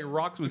 anymore. it looks like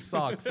rocks with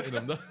socks in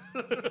them.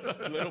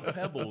 little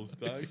pebbles,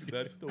 dog.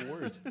 That's the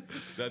worst.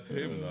 That's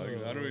him, dog.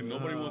 I don't even.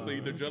 Nobody wants to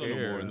eat their jello no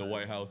more in the cares?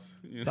 White House.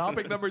 You know?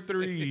 Topic number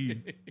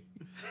 3.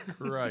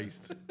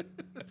 Christ.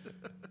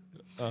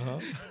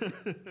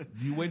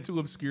 You went too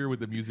obscure with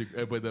the music,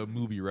 with the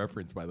movie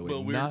reference, by the way.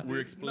 But Not- we're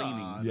explaining.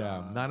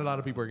 Nah. not a lot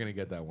of people are gonna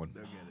get that one.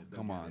 They'll get it. they'll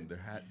Come get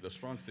on, it. the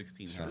Strong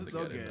 16 has to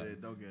They'll get get it. dog.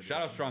 it. They'll get it.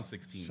 Shout out Strong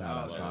 16. Shout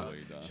out by Strong. the way,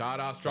 dog. Shout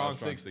out Strong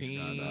Strong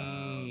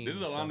 16. This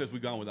is the longest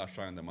we've gone without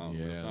shouting them out.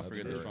 Yeah, Let's not that's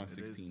forget the fair. Strong It is.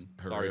 16. Sorry,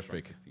 Strong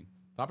Horrific. 16.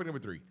 Topic number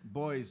 3.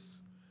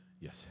 Boys,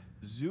 Yes.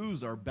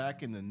 zoos are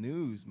back in the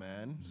news,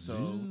 man.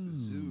 So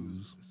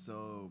Zoos.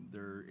 So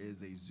there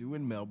is a zoo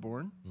in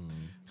Melbourne.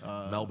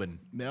 Melbourne.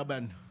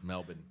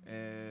 Melbourne.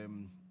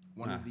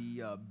 One of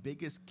the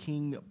biggest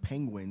king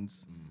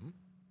penguins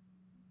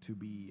to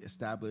be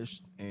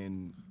established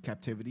in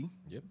captivity.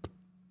 Yep.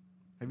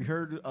 Have you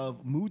heard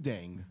of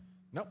Mudang?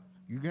 Nope.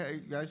 You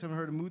guys haven't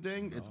heard of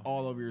Mudang? It's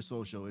all over your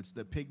social. It's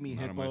the pygmy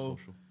Not on my hippo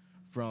social.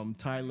 from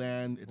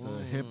Thailand. It's a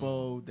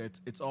hippo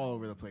it's all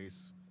over the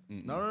place.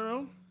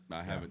 No.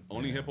 I haven't.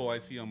 Only hippo I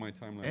see on my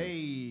timeline.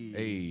 is-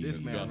 Hey, this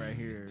Hey, man Gus. right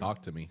here.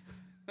 Talk to me.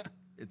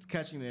 It's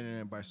catching the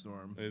internet by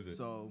storm. Is it?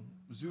 So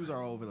zoos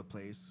are all over the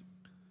place.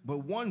 But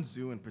one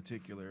zoo in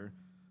particular,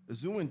 a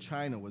zoo in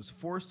China, was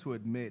forced to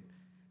admit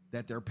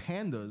that their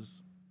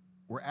pandas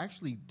were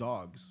actually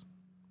dogs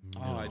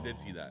Oh, I did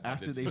see that. I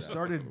after did they see that.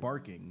 started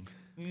barking.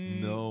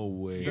 No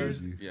way.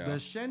 Yeah. The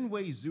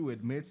Shenwei Zoo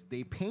admits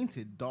they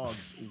painted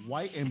dogs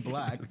white and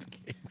black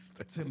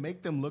to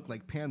make them look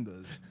like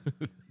pandas.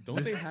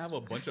 Don't they have a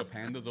bunch of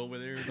pandas over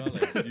there? Dog?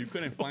 Like, you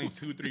couldn't find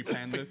 2-3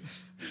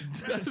 pandas.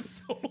 That's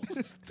so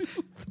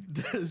stupid.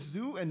 The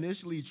zoo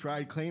initially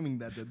tried claiming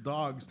that the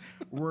dogs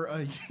were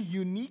a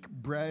unique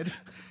breed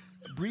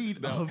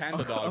breed The of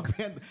panda dog.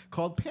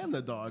 called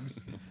panda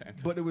dogs.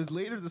 But it was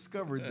later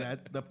discovered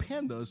that the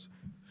pandas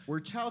were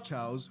chow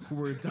chows who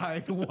were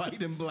dyed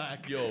white and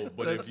black. Yo,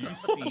 but if you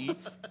see,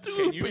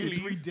 can you It's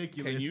please,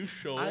 ridiculous. can you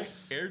show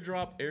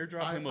airdrop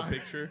him a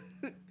picture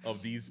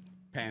of these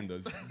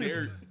pandas?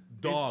 They're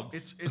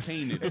dogs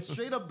painted. It's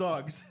straight up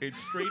dogs. It's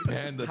straight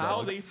Panda How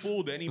dogs. they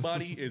fooled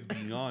anybody is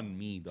beyond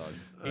me, dog.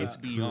 It's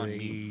beyond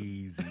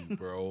me. Crazy,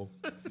 bro.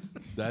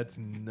 That's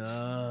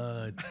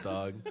nuts,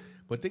 dog.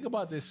 But think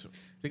about this.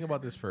 Think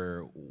about this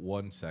for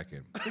 1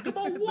 second. Think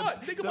about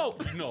what? Think about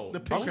the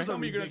Don't pictures tell are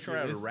me you're gonna try to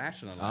ridiculous.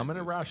 rationalize. I'm gonna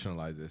this.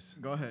 rationalize this.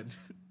 Go ahead.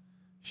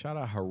 Shout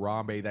out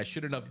Harambe. That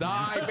shouldn't have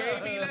died,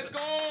 baby. Let's go.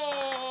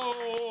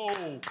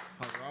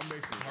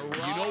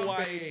 You know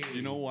why? Harambe.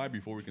 You know why?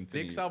 Before we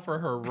continue, Dicks out for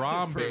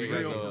Harambe. For here's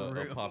real, a, for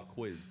a real. pop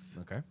quiz.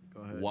 Okay.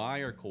 Go ahead. Why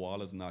are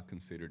koalas not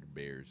considered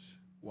bears?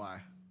 Why?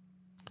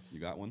 You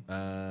got one?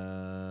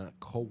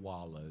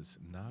 Koalas.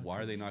 Not. Why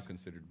are they not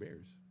considered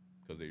bears?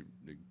 Because they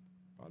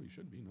probably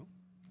should be, no?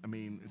 I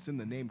mean, it's in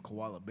the name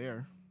koala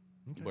bear.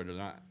 But they're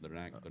not. They're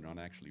not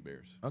actually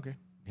bears. Okay.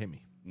 Hit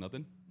me.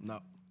 Nothing. No.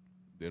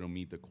 They don't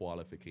meet the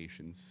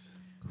qualifications.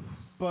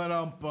 But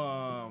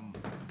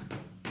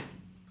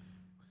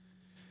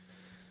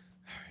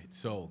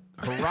So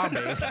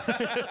Harambe.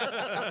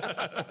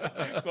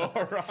 So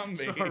Harambe.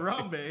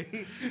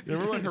 Harambe. You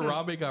remember when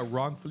Harambe got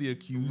wrongfully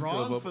accused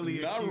Wrongfully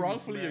Not accused,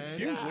 wrongfully man.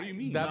 accused. What do you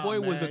mean? That Nah, boy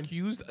was man.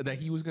 accused that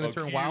he was gonna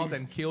turn wild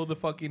and Accused. kill the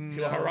fucking.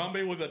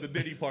 Harambe was at the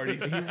Diddy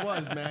parties. He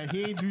was, man.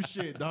 He ain't do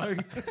shit, dog.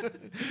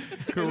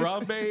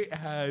 Harambe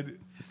had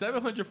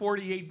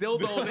 748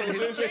 dildos in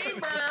his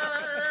chamber.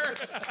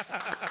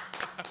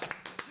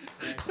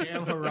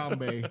 Damn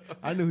Harambe.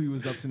 I knew he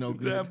was up to no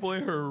good. That boy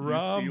You see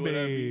Harambe. what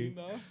I mean,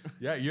 though?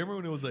 Yeah, you remember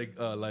when it was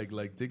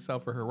like dicks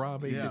out for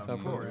Harambe? Yeah, dicks out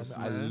of for course, Harambe?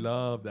 I man.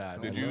 love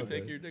that. Did I you love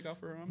take that. your dick out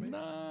for Harambe?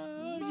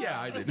 Nah, yeah,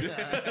 I did.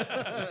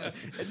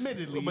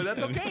 Admittedly. But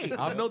that's okay.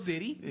 I'm no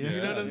Diddy. You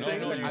know what I'm No,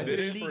 saying? no, you I did did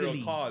it it for a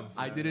legally. cause.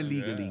 I did it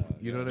legally. Yeah,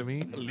 You know what I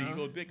mean?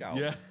 Legal dick out.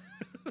 Yeah.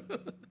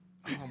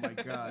 Oh my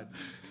god.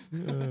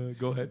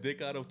 Go ahead.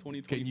 Dick out of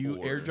 2024. Can you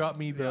airdrop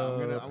me the I'm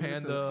gonna panda?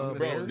 send- I'm gonna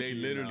Bro, send it they to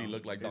you literally now.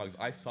 look like dogs.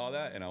 It's- I saw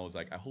that and I was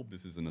like, I hope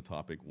this isn't a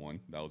topic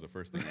one. That was the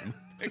first thing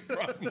that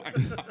crossed my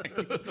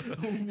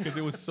mind. Because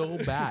it was so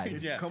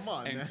bad. Yeah. Come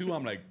on, And man. two,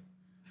 I'm like,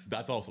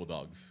 that's also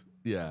dogs.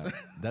 Yeah,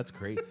 that's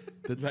great.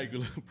 Like,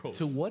 bro.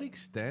 To what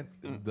extent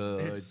the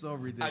It's so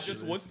ridiculous. I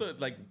just, what's the,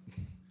 like,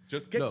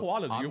 just get No,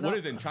 koalas. I'm What not-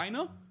 is it, in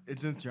China?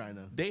 It's in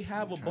China. They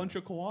have a bunch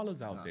of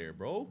koalas out there,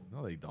 bro.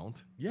 no, they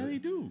don't. Yeah, they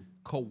do.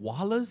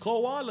 Koalas.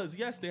 Koalas,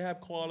 yes, they have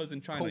koalas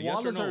in China. Yes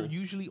or Koalas no? are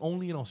usually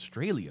only in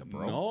Australia,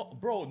 bro. No,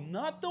 bro,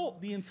 not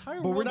the entire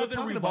But world we're not doesn't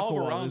talking about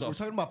revolve koalas. around We're us.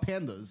 talking about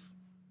pandas.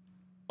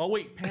 Oh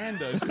wait,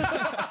 pandas.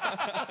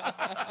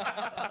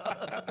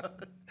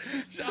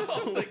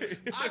 I was like,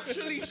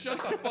 actually, shut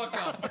the fuck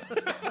up.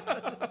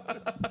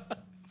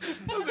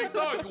 I was like,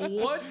 dog,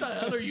 what the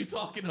hell are you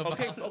talking about?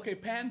 okay,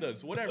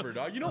 pandas, whatever,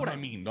 dog. You know what I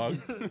mean, dog.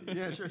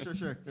 Yeah, sure.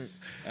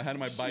 I had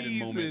my Biden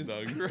moment, Jesus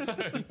dog.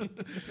 Christ.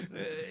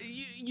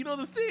 You know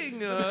the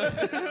thing.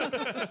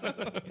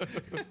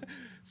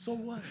 So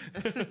what?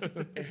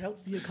 It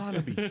helps the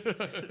economy.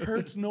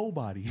 Hurts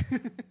nobody.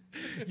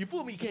 You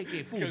fool me, can't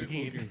get fooled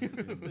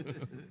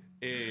again.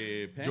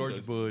 Pandas.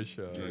 George Bush,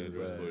 George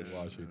Bush.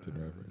 Washington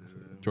reference.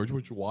 George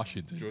Bush,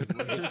 Washington.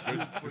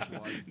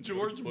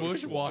 George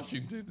Bush,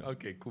 Washington.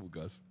 Okay, cool,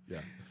 Gus. Yeah.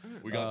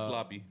 We got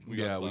sloppy. We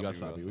got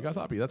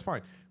sloppy. That's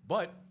fine.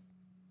 But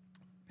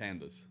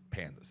Pandas.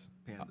 pandas.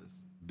 Pandas.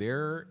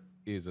 There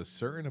is a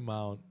certain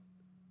amount.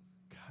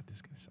 God, this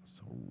is gonna sound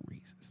so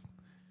racist.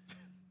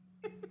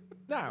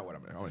 What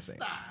I'm gonna say.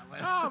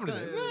 I'm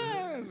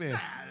gonna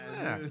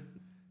say.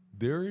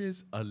 There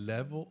is a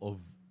level of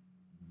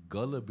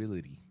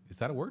gullibility. Is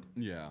that a word?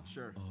 Yeah.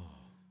 Sure.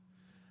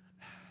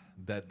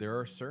 That there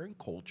are certain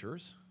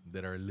cultures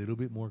that are a little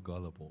bit more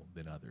gullible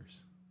than others.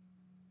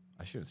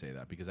 I shouldn't say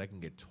that because I can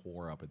get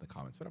tore up in the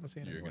comments, but I'm gonna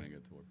say it You're anyway. gonna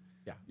get to it.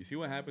 Yeah. You see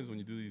what happens when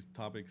you do these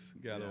topics,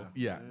 Gallo?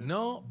 Yeah,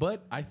 no,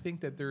 but I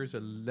think that there is a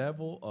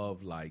level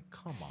of like,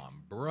 come on,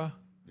 bruh.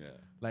 Yeah.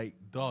 Like,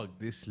 dog,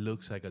 this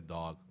looks like a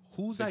dog.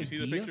 Whose Did you idea?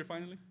 see the picture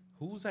finally?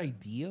 Whose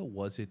idea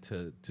was it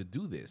to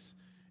do this?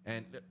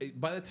 And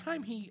by the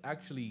time he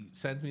actually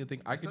sends me the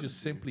thing, I could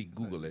just simply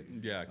Google it.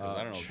 Yeah, 'cause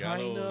I don't know,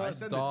 China Gallo- I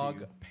sent it to dog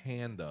you.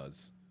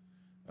 pandas.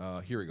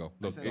 Here we go.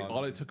 Look, sent it to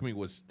all it took me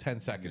was 10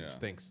 seconds. Yeah.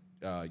 Thanks,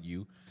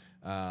 you.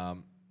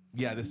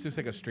 Yeah, this looks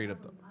like a straight up.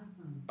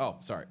 Oh,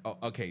 sorry. Oh,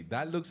 okay.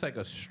 That looks like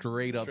a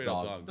straight up Straight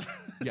up dog. dog.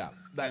 Yeah.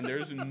 And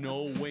there's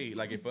no way.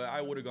 Like, if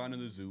I would have gone to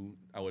the zoo,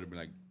 I would have been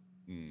like,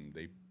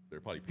 they're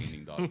probably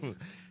painting dogs.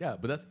 Yeah,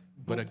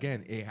 but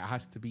again, it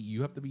has to be.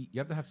 You have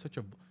to have such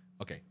a.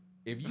 Okay,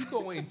 if you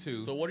go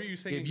into. So what are you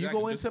saying? If you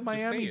exactly? go Just- into just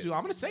say Miami it. Zoo,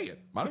 I'm gonna say it.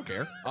 I don't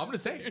care. I'm gonna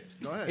say it.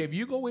 Go ahead. If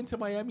you go into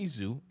Miami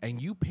Zoo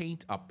and you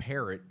paint a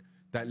parrot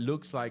that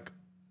looks like,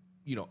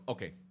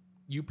 okay,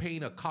 you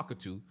paint a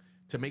cockatoo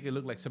to make it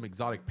look like some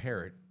exotic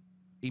parrot,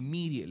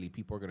 immediately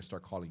people are gonna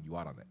start calling you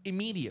out on that.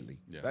 Immediately.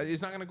 Yeah.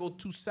 It's not gonna go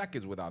 2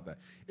 seconds without that.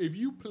 If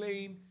you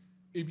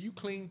if you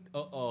claim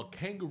a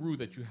kangaroo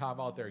that you have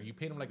out there, you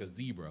paint him like a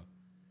zebra.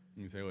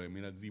 You say, wait, I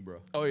mean that zebra.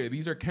 Oh yeah,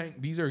 these are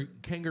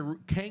kangaroo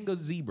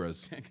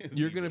zebras.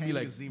 You're gonna be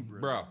like,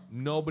 zebras. bro,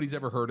 nobody's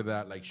ever heard of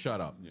that. Like,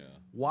 shut up. Yeah.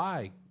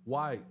 Why?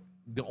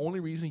 The only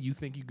reason you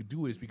think you could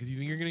do it is because you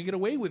think you're gonna get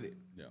away with it.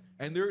 Yeah.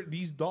 And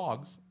these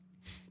dogs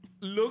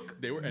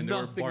look They were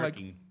nothing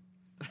barking.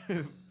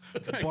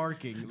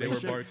 Barking. They were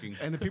barking.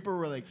 And the people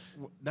were like,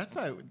 that's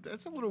a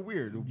little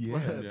weird. Yeah,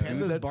 Pandas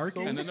dude, that's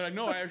barking? so And then they're like,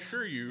 no, I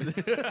assure you,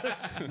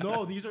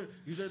 No, these are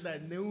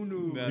that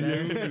new. that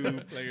new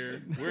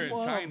player. We're in Come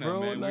on, China, bro.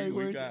 man. Like, we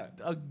we're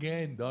got.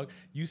 again, dog.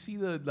 You see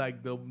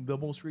the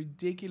most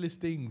ridiculous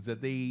things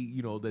that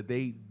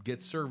they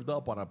get served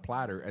up on a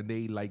platter and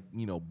they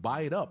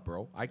buy it up,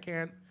 bro. I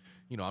can't.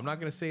 I'm not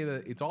gonna say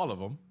that it's all of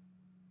them.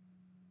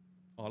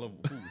 All of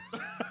who?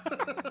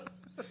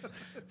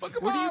 But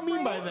come What do on, you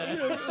mean bro. by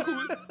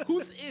that?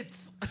 Who's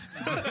it's?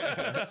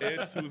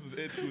 It's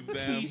who's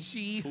them.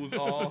 She. Who's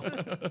all?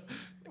 Come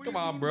you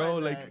on, mean bro.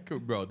 by Like,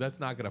 bro, that's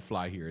not gonna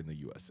fly here in the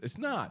U.S. It's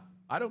not.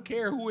 I don't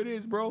care who it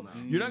is, bro.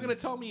 You're not gonna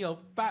tell me a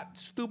fat,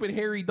 stupid,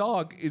 hairy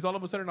dog is all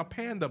of a sudden a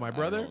panda, my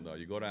brother. I don't know, dog.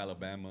 You go to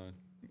Alabama,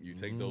 you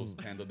take those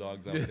panda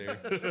dogs out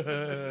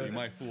there. You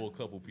might fool a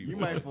couple people. You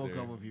might out fool a there.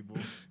 couple people.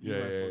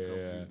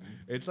 Yeah.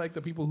 It's like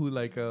the people who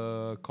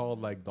called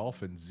like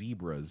dolphins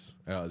zebras,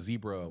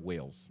 zebra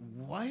whales.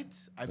 What?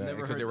 I've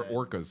never heard because they were that.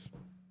 orcas.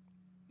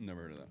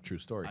 Never heard of that. True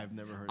story. I've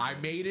never heard I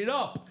that. made it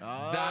up.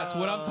 That's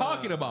what I'm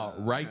talking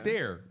about. Right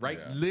there. Right,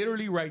 Yeah.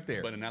 literally right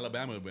there. But in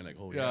Alabama, it'd been like,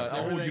 oh, Yeah. yeah.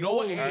 Oh, like, you know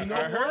what? oh, Hey, you know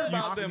I heard what?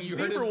 about them You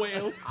heard zebra it-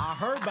 whales. I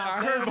heard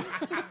about them.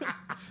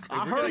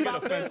 I If we're heard gonna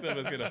about get them. offensive.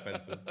 Let's get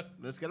offensive.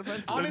 Let's get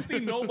offensive. Honestly,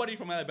 nobody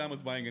from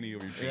Alabama's buying any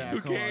of your shit. Yeah,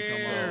 Who come on,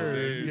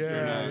 cares? Let's be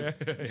Yeah.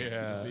 serious.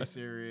 Yeah. Let's be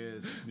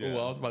serious. Yeah.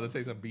 Oh, I was about to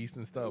say some beast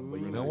and stuff, but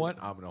you know Ooh. what?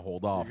 I'm gonna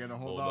hold off You're gonna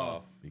Hold hold off.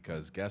 off.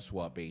 because guess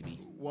what, baby?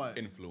 What?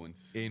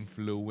 Influence.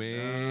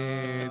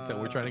 Influence.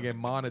 We're trying to get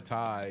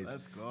monetized.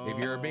 Let's go. If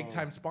you're a big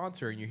time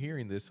sponsor and you're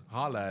hearing this,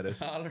 holla at us.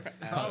 Holla at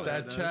Cut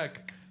us. that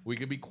check. We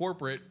could be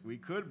corporate. We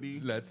could be.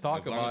 Let's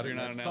talk As long about as you're it.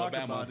 not Let's in talk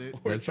Alabama about it.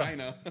 or Let's talk-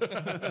 China.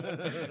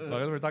 As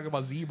long as we're talking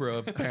about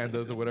zebra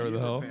pandas or whatever the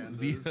hell.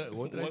 Zebra pandas.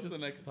 What did I What's just? the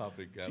next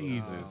topic, Gavin?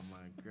 Jesus. Oh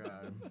my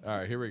god. All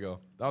right, here we go.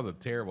 That was a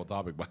terrible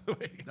topic, by the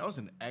way. That was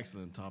an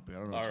excellent topic. I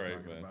don't know All what you're right,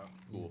 talking man. about.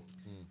 Cool.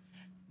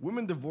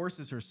 Woman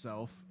divorces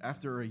herself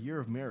after a year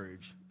of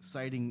marriage,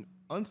 citing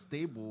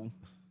unstable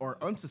or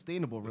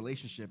unsustainable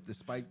relationship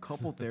despite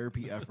couple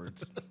therapy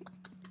efforts.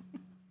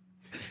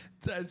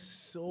 That's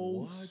so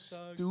What,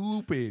 dog?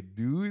 stupid,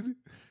 dude.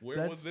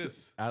 Where was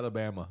this?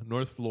 Alabama,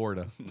 North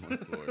Florida.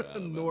 North Florida,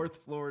 Alabama. North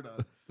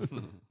Florida.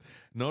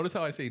 Notice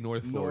how I say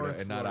North Florida North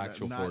and not Florida,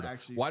 actual not Florida.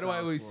 actually Why do I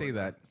South always say Florida.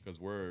 that? Because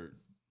we're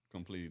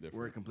completely different.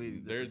 We're completely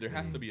There different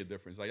has to be a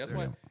difference. Like that's Yeah.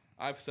 why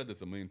I've said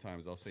this a million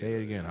times. I'll say, Say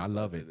it again. I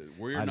love it.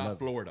 We're I love not it.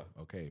 Florida.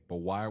 Okay, but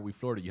why are we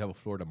Florida? You have a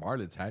Florida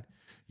Marlins hat.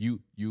 You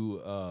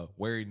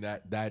wearing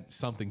that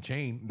something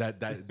chain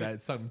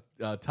that some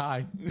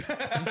tie.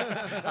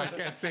 I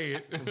can't say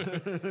it.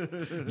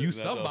 You That's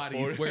a somebody's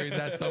Florida- wearing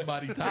that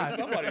somebody tie.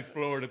 Somebody's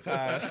Florida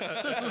tie.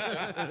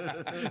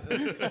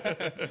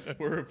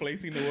 We're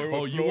replacing the word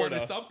Oh, with you Florida.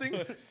 wanted something?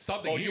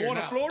 Something. Oh, you here want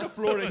now. a Florida?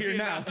 Florida here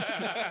now.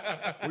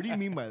 What do you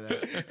mean by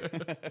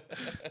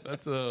that?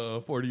 That's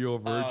a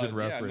 40-year-old virgin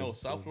reference. Yeah, no,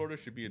 South Florida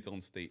should be its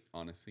own state,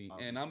 honestly.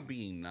 And I'm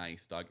being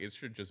nice, dog. It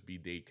should just be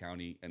Dade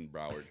County and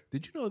Broward.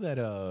 Did you know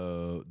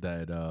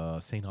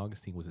that St.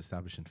 Augustine was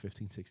established in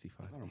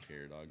 1565? I don't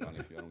care, dog.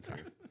 Honestly, I don't care.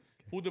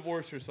 Who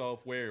divorced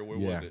herself? Where? Where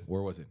Yeah, was it?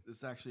 where was it?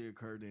 This actually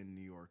occurred in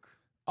New York.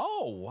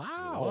 Oh,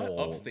 wow.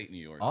 What? Upstate New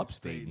York.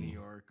 Upstate New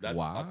York. That's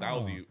Wow. that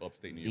was you,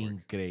 upstate New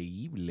York.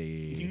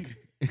 Increíble.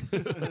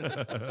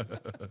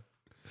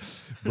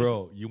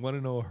 Bro, you want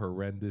to know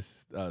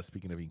horrendous?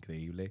 Speaking of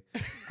increíble,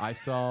 I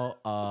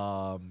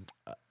saw.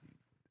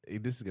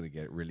 This is gonna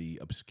get really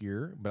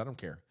obscure, but I don't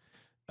care.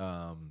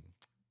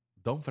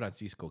 Don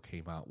Francisco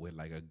came out with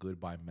like a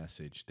goodbye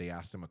message. They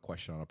asked him a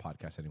question on a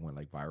podcast and it went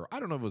like viral. I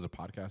don't know if it was a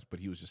podcast, but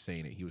he was just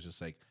saying it. He was just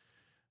like,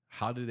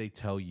 "How did they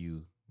tell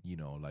you? You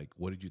know, like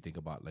what did you think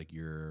about like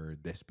your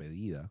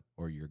despedida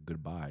or your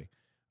goodbye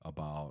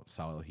about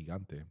Sábado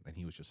Gigante?" And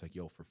he was just like,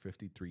 "Yo, for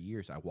 53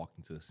 years, I walked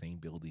into the same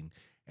building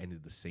and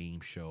did the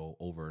same show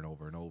over and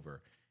over and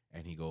over."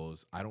 And he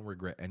goes, "I don't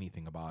regret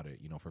anything about it.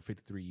 You know, for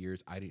 53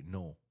 years, I didn't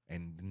know.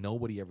 And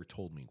nobody ever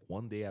told me.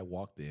 One day I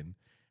walked in,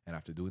 and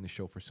after doing the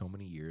show for so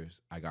many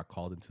years, I got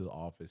called into the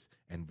office,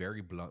 and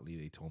very bluntly,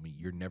 they told me,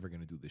 'You're never going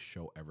to do this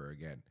show ever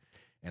again.'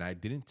 And I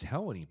didn't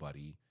tell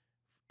anybody,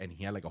 and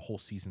he had like a whole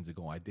season to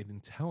go. I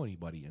didn't tell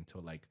anybody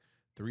until like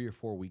 3 or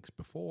 4 weeks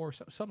before,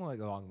 something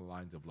like along the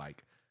lines of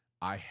like,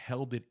 I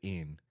held it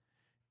in,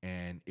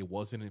 and it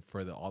wasn't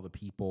for all the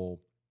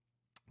people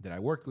that I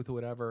worked with or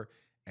whatever.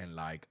 And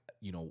like,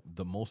 you know,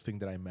 the most thing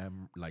that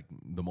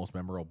the most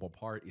memorable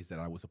part is that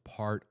I was a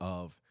part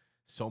of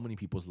so many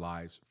people's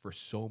lives for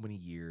so many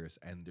years,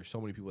 and there's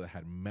so many people that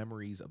had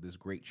memories of this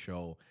great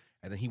show."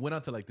 And then he went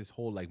on to like this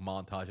whole like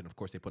montage, and of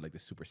course they put like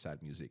this super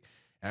sad music.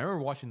 And I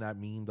remember watching that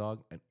meme,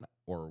 dog,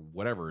 or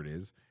whatever it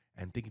is,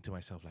 and thinking to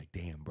myself like,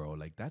 damn, bro,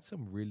 like that's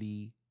some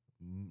really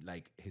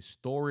like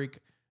historic,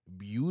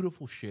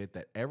 beautiful shit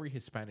that every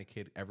Hispanic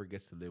kid ever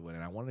gets to live with.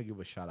 And I want to give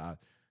a shout out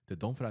to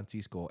Don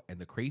Francisco and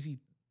the crazy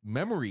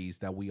memories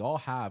that we all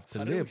have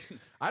to live.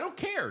 I don't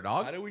care,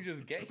 dog. How did we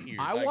just get here?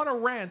 I want to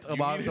rant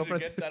about You Don needed to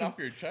Francisco. get that off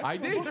your chest. I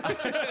did.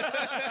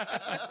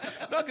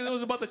 No, because it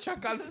was about the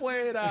Chacal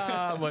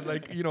Fuera, but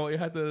like, you know, it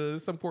had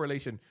some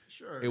correlation.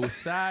 Sure. It was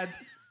sad.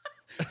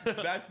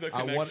 That's the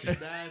I want- connection.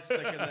 That's the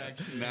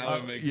connection. Now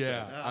it makes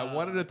Yeah, sense. I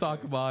wanted to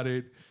talk about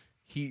it.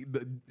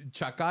 The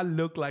Chacal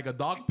looked like a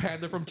dog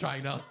panda from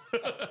China.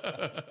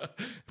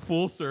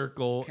 Full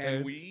circle.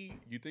 Can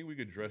you think we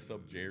could dress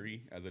up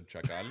Jerry as a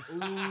chacal?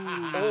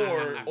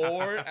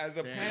 or as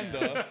a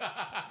panda?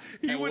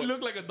 He and would what-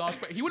 look like a dog.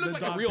 He would look The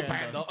like a dog real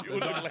panda. panda. You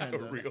would look dog like a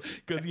panda. real.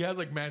 Because he has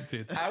like man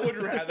tits. I would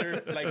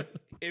rather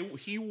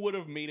he would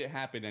have made it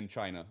happen in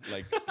China.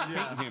 Like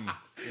paint him.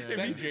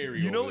 Send Jerry.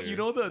 You know, over there. you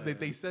know that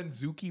they send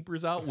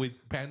zookeepers out with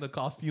panda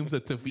costumes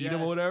to feed them or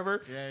Yes.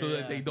 whatever, Yeah, so yeah.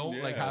 that they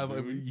don't like Yeah, have.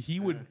 dude. He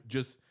would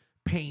just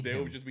paint They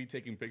him. would just be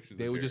taking pictures.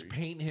 They of would just Jerry.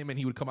 paint him, and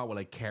he would come out with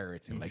like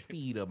carrots and like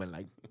feed him and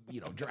like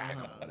drag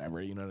him,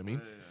 whatever. You know what I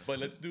mean? But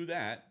let's do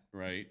that,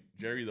 right?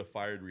 Jerry, the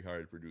fired,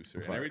 rehired producer.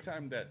 And Fired. every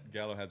time that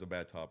Gallo has a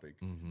bad topic,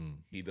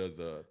 he does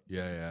a.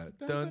 Yeah,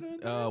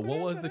 yeah. What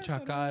was the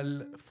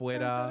Chacal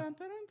Fuera?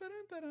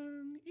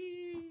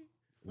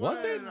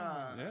 Was it?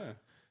 Yeah.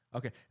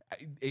 Okay.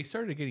 It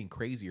started getting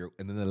crazier,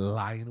 and then the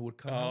lion would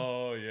come out.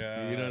 Oh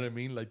yeah. You know what I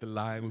mean? Like the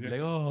lion would be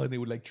like, oh, and they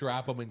would like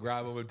trap him and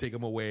grab him and take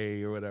him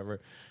away or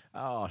whatever.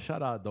 Oh,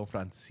 shout out Don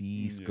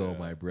Francisco, Yeah.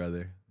 my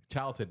brother.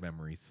 Childhood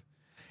memories.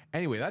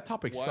 Anyway, that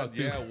topic Why, sucked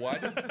too. yeah,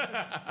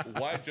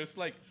 why just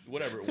like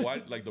whatever?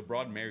 Why like the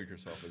broad married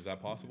herself? Is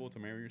that possible to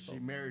marry yourself?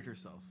 She married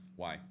herself.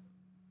 Why?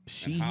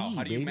 She, how he,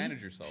 do you baby.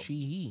 manage yourself? She,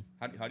 he.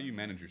 How do you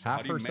manage yourself? Half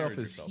how do you herself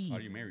marry is yourself? he. How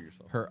do you marry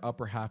yourself? Her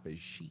upper half is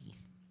she.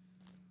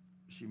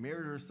 She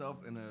married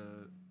herself in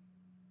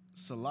a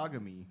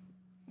sologamy,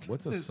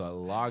 What's a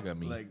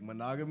sologamy? like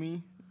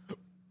monogamy,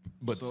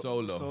 but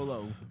solo.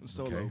 Solo.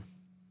 Okay.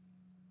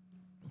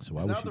 So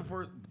why It's would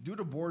not she? due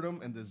to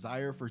boredom and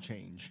desire for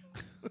change.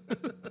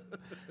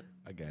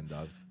 Again,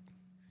 dog.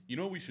 You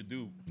know what we should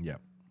do? Yeah.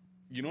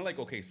 You know, like,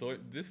 okay, so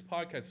this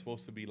podcast is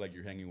supposed to be like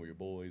you're hanging with your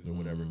boys or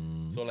whatever.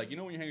 So, like, you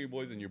know, when you're hanging with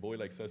your boys and your boy,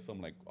 like, says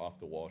some, like, off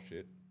the wall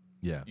shit,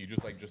 Yeah. you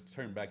just, like, just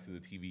turn back to the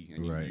TV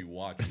and Right. you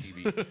watch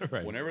TV.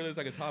 Right. Whenever there's,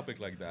 like, a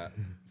topic like that,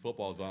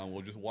 football's on,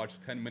 we'll just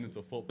watch 10 minutes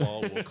of football.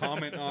 We'll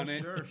comment on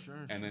it. Sure.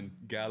 And then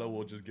Gallo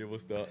will just give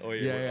us the, oh,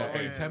 yeah. Yeah, we're- yeah. oh,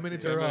 Hey, yeah. 10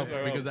 minutes 10 are up minutes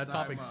are because up. that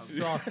topic Time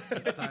up. sucked.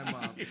 It's time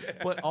up.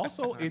 But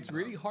also, it's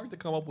really hard to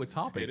come up with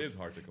topics. It is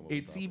hard to come up with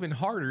It's topics. even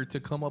harder to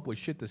come up with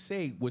shit to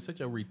say with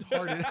such a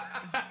retarded.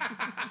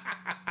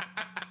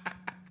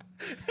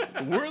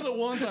 We're the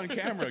ones on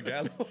camera,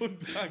 Gallo.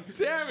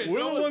 Damn it!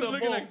 We're that the was ones the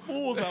looking mo- like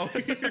fools out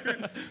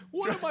here.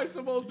 What am I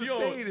supposed to Yo.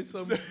 say to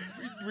some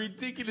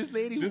ridiculous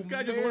lady This who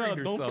guy just married went on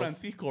a Don herself?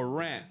 Francisco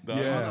rant, dog.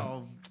 Yeah.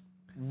 No,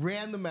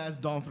 random ass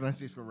Don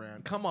Francisco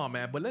rant. Come on,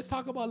 man. But let's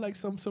talk about like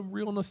some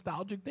real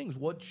nostalgic things.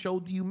 What show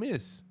do you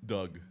miss?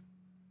 Doug.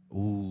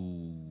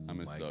 Ooh, I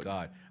miss my Doug.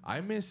 God,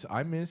 I miss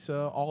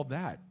all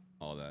that.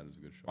 All that is a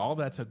good show. All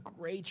that's a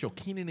great show.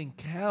 Keenan and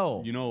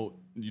Kel, Do you know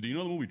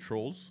the movie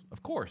Trolls?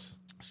 of course.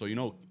 So you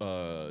know,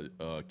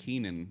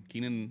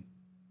 Keenan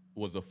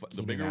was the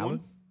Keenan bigger Allen?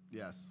 one.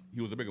 Yes.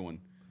 He was the bigger one.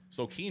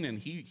 So Keenan,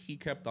 he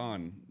kept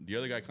on. The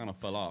other guy kind of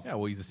fell off. Yeah,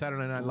 well, he's a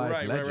Saturday Night Live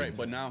right, legend. right.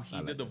 But now he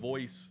did the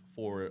voice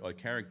for a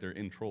character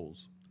in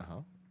Trolls. Uh-huh.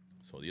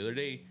 So the other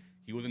day,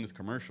 he was in this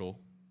commercial.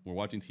 We're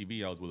watching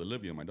TV. I was with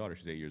Olivia, my daughter.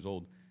 She's 8 years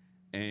old,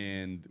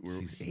 and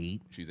She's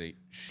 8? She's 8.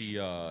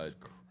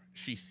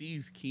 She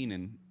sees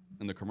Keenan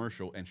in the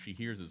commercial, and she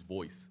hears his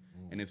voice,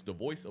 and it's the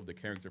voice of the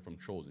character from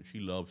Trolls, and she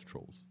loves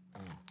Trolls.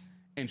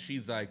 And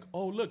she's like,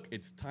 "Oh, look,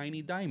 it's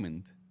Tiny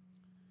Diamond."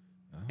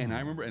 And I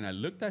remember, and I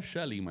looked at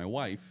Shelly, my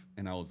wife,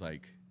 and I was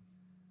like,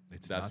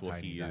 It's "That's not what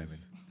Tiny he Diamond.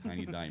 is,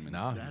 Tiny Diamond."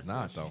 No, That's he's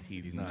not what though.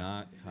 He's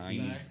not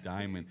Tiny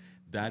Diamond.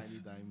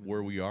 That's Diamond.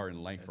 where we are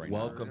in life right now.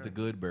 Welcome to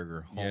Good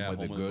Burger, home Yeah, of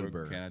the home Good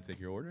Burger. Can I take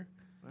your order?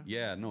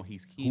 Yeah, no,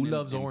 he's Who Keenan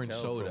loves and orange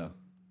Kel soda?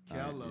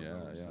 Kel loves yeah,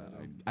 orange yeah,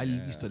 soda. I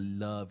used to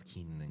love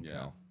Keenan and Yeah,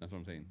 Kel. that's what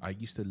I'm saying. I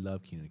used to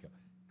love Keenan and Kel.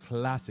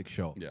 Classic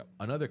show. Yeah.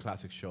 Another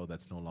classic show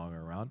that's no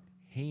longer around.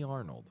 Hey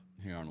Arnold.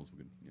 Hey, Arnold's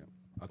good. Yeah.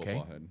 Okay.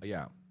 Football head.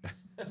 Yeah.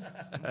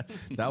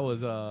 That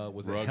was it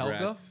Helga?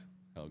 Rugrats.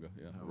 Helga,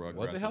 yeah. Rugrats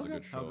Was it a Helga?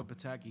 good show. Helga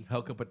Pataki.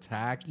 Helga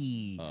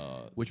Pataki,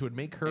 Uh, which would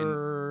make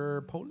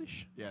her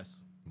Polish.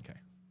 Yes. Okay.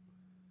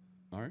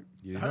 All right.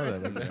 You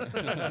didn't know that.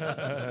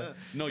 Okay.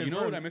 No, you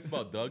know what I miss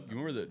about Doug? You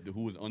remember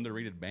who was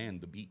underrated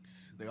band, The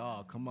Beats?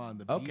 Oh, come on.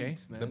 The Okay,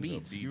 Beats, man. The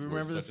Beats. Do you were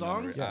remember the such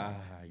an songs?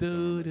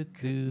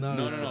 underrated- I don't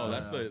remember. No.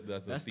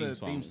 That's the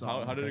theme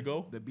song. How did it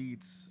go? The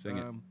Beats. Sing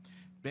it.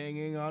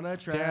 Banging on a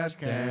trash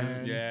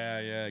can.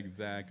 Yeah,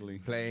 exactly.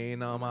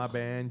 Playing on my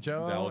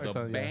banjo. That was or a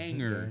something, yeah.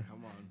 banger.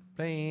 Come on.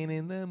 Playing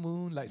in the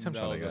moonlight. Some That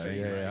shit like was a that.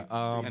 banger, Yeah, right?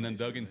 yeah. And then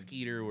Doug and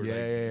Skeeter were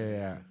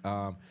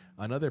Yeah.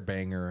 Another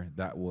banger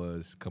that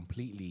was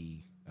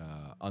completely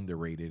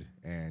underrated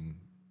and,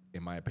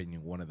 in my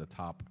opinion, one of the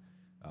top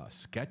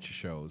sketch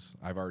shows.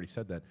 I've already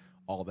said that,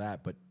 all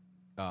that, but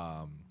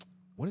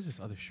what is this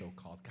other show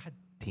called? God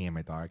damn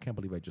it, dog! I can't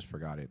believe I just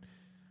forgot it.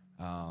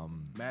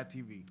 Mad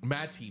TV.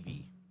 Mad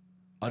TV.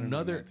 I don't know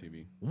Another Mad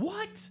TV.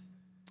 What?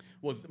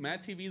 Was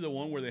Mad TV the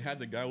one where they had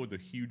the guy with the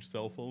huge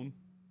cell phone?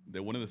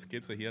 That one of the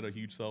skits that he had a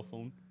huge cell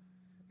phone,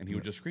 and he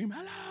would just scream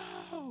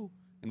 "hello"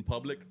 in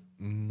public.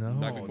 No,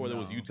 Back before there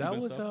was YouTube. that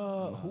and was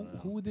stuff.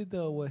 who did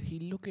the he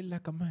looking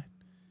like a man?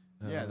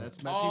 Yeah,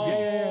 that's Mad Oh,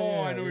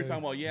 TV. I know what you're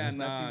talking about. Yeah, That's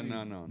Mad no,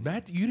 TV. no.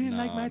 Matt, you didn't No,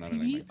 like Matt I don't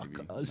TV? like Mad TV.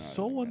 No, I don't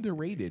So like Mad TV.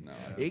 underrated. No, I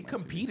don't like It Mad TV.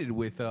 competed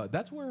with.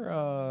 That's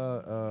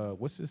where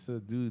what's this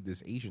dude?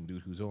 This Asian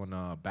dude who's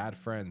on Bad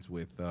Friends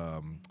with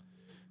the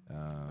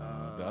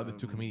other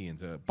two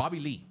comedians. Bobby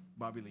Lee.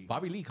 Bobby Lee.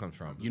 Bobby Lee comes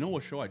from. You know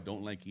what show I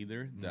don't like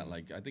either? That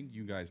like I think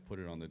you guys put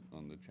it on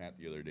the chat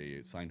the other day.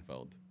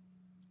 Seinfeld.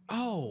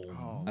 Oh,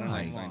 I don't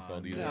my like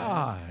Seinfeld either.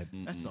 God,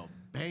 That's a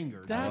banger.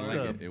 I That's don't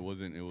like a- it. It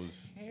wasn't. It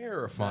was.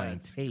 terrifying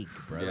That's take,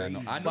 brother. Yeah, no,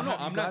 I But don't know. have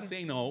you I'm got not it?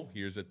 saying no.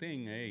 Here's the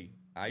thing. Hey,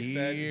 I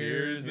said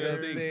here's the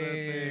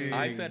thing.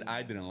 I said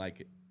I didn't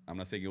like it. I'm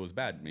not saying it was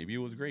bad. Maybe it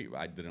was great.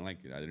 I didn't like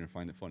it. I didn't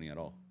find it funny at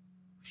all.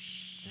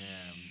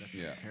 Damn, that's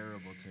Yeah. a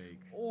terrible take.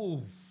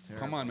 Oh,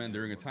 Come on, man.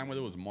 During a time where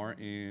there was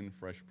Martin,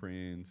 Fresh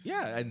Prince,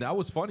 yeah, and that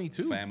was funny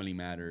too. Family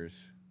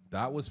Matters.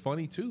 That was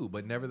funny too.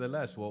 But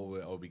nevertheless,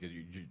 because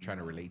you're trying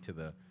to relate to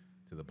the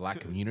black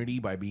community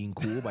by being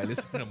cool by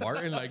listening to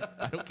Martin, like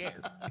I don't care.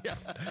 Yeah,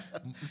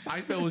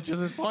 Seinfeld was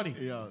just as funny,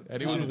 Yeah,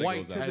 and it to was this day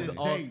white goes out. as To this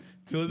all- day.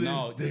 to this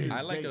No, day.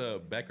 I like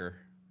Date. Becker.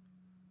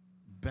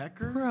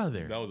 Becker?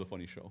 brother, That was a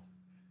funny show.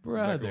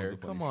 brother. a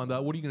funny Come on, show.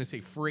 dog. What are you gonna say,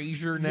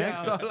 Frasier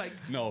next? Yeah. like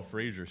No,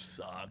 Frasier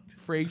sucked.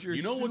 Frasier.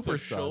 You know what's super a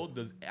show?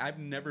 sucked. I've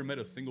never met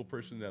a single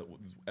person that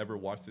was ever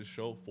watched this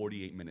show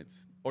 48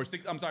 minutes or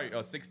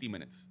 60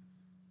 minutes.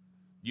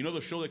 You know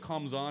the show that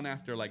comes on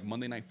after like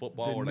Monday Night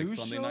Football The or like new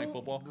Sunday show? Night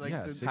Football? Like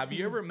Yeah, the- 60 Have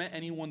you ever met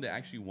anyone that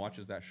actually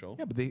watches that show?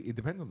 Yeah, but it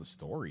depends on the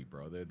story,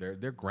 bro.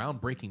 They're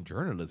groundbreaking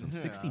journalism.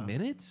 60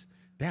 minutes?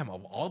 Damn,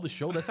 of all the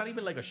show, that's not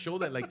even like a show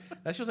that like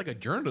that's just like a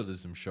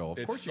journalism show. Of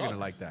It course you're gonna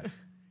like sucks. that.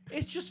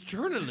 It's just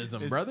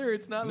journalism, brother.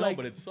 It's not No, like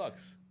but it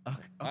sucks. I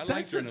like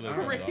that's a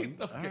journalism. great,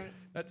 dog. okay,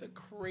 that's a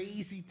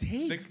crazy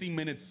take. 60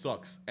 minutes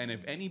sucks. And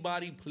if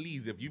anybody,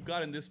 please, if you've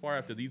gotten this far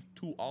after these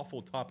two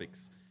awful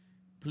topics,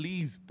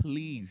 please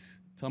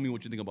tell me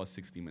what you think about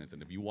 60 minutes.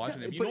 And if you watch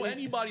Yeah, it, if you but know it-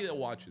 anybody that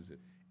watches it,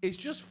 It's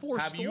just four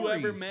have stories. you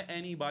ever met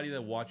anybody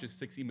that watches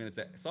 60 minutes?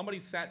 That somebody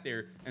sat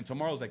there and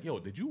tomorrow's like, yo,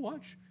 did you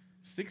watch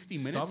 60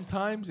 minutes?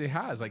 Sometimes it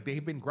has. Like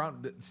they've been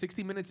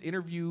 60 minutes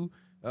interview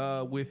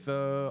with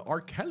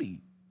R.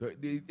 Kelly.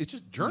 It's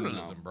just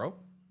journalism, bro.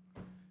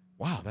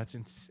 Wow, that's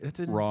an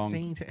Wrong.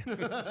 insane.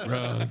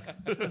 Wrong.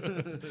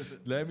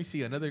 Let me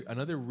see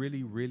another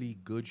really really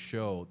good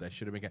show that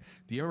should have been.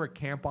 Do you remember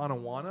Camp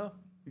Anawana?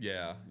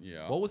 Yeah.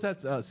 What was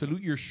that?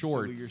 Salute Your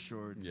Shorts. Salute Your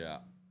Shorts. Yeah.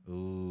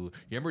 Ooh,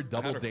 you remember I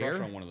Double had a Dare?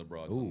 crush on one of the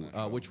broads on Ooh, that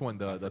show. which one?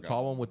 The forgot.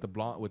 tall one with the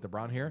blonde with the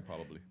brown hair?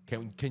 Probably.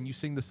 Can you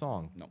sing the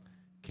song? No.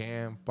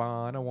 Camp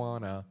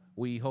Anawana,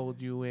 we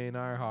hold you in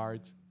our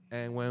hearts,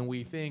 and when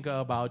we think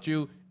about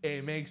you,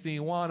 it makes me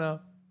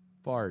wanna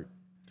fart.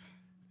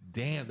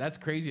 Damn, that's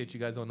crazy that you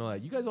guys don't know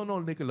that. You guys don't know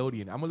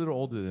Nickelodeon. I'm a little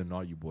older than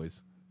all you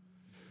boys.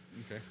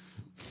 Okay.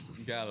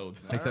 Gallo.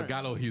 Except right.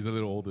 Gallo, he's a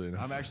little older than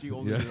us. I'm actually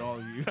older Yeah. than all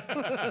of you.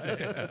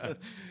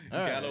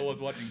 Gallo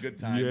was watching Good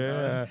Times.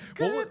 Yeah.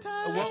 Good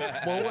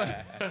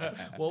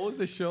What was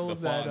the show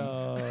The that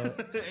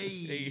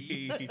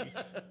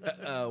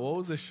Fonz. what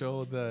was the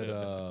show that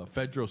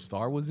Fedro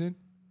Starr was in?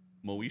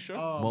 Moesha?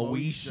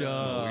 Moesha.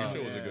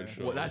 Moesha was a good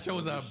show. Well, that show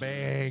was a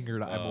banger.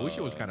 Moesha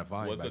was kind of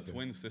fine. Was the back then.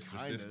 twin sister?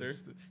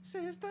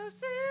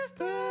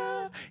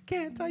 Sister.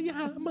 Can't tell you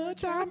how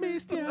much I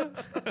missed you.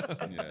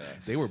 Yeah.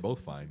 They were both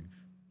fine.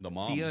 The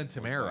mom. Tia and was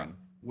Tamara. fine.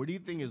 What do you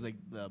think is like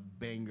the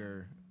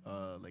banger,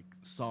 like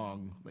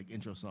song, like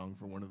intro song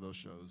for one of those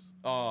shows?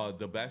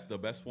 The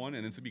best one,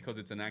 and this is because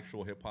it's an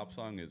actual hip hop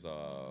song, is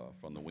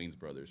from the Wayne's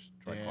Brothers,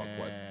 Tribe Called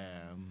Quest.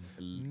 Damn.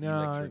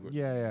 No,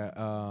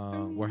 yeah.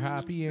 We're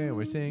happy and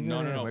we're singing. No,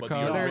 and we're but the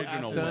colored.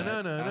 original one.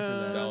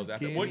 Dun-dun-dun-dun. That was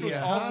after, Give which me was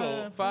a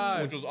also high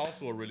five. which was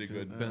also a really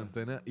good.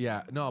 Dun-dun-dun.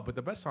 Yeah, no, but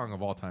the best song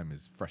of all time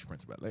is Fresh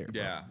Prince of Bel-Air.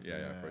 bro. Yeah.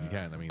 For You sure.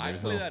 can. I mean, I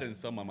there's play no- that in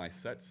some of my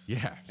sets.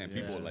 Yeah. and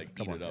people like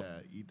eat it up.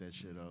 Yeah, eat that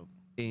shit up.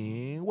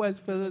 In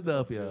West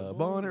Philadelphia,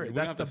 born and We don't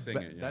that's have the to sing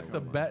it, yeah, that's we the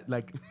don't bet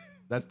like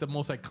that's the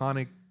most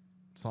iconic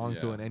song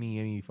to Yeah. an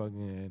any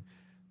fucking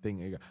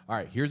thing. All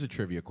right, here's a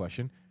trivia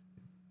question.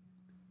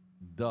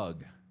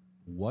 Doug,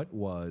 what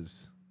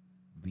was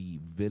the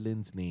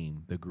villain's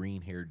name? The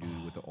green hair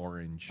dude with the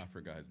orange. I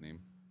forgot his name.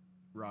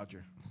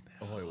 Roger.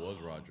 Oh, it was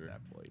Roger.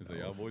 That boy He's like,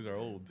 knows. y'all boys are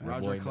old. That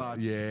Roger boy kno-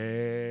 Klotz.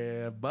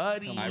 Yeah,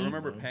 buddy. I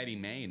remember Patty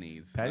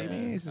Mayonnaise. Patty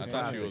Mayonnaise is I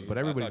thought she classic, was, but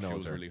everybody I thought she knows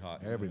was her. really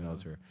hot. Everybody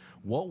knows her.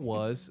 What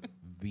was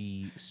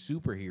the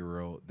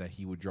superhero that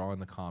he would draw in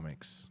the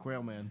comics?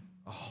 Quail Man.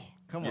 Oh,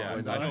 Come Yeah, on,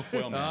 I dog. know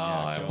Quail Man. Oh,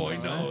 yeah, that Quail boy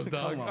Man. knows,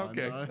 dog. Come on,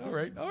 Okay, dog. all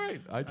right.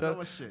 know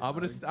my shit,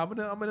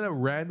 I'm gonna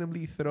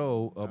randomly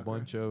throw a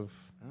bunch of.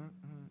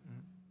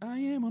 I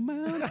am a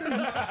mountain.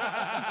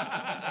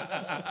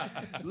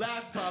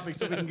 Last topic,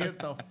 so we can get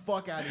the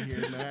fuck out of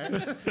here,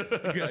 man.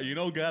 Yeah, you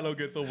know Gallo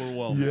gets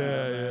overwhelmed.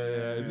 Yeah.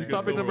 Is this Gets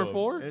topic number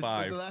overwhelmed. 4? It's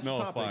Five. the last No,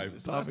 topic. five.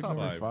 It's the last Topic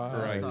number topic. five.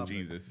 Christ Topic.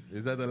 Jesus.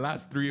 Is that the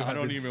last 300 I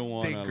don't even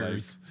wanna,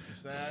 stinkers?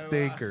 I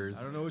Stinkers.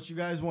 don't know what you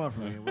guys want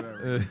from me.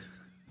 Whatever.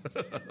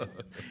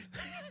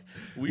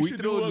 We We should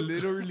throw do a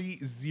literally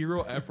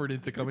zero effort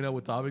into coming up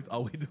with topics.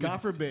 All we do God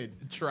is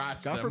forbid. trash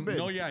God them. forbid.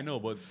 No, yeah, I know,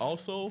 but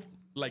also,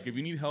 like, if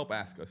you need help,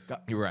 ask us.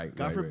 You're right.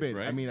 God forbid.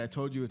 right. I mean, I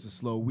told you it's a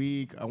slow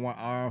week. I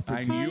offered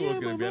I to knew it was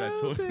gonna be that.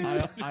 I told you.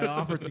 I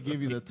offered to give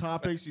you the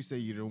topics. You say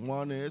you didn't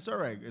want it. It's all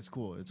right. It's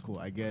cool. It's cool.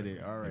 I get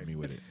it. All right. Hit me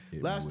with it. Hit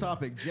me Last with it.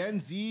 topic. Gen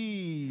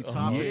Z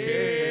topic.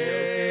 Yeah.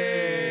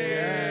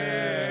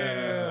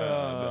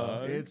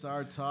 It's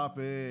our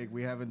topic.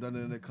 We haven't done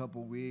it in a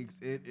couple weeks.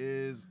 It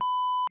is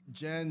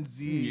Gen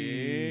Z.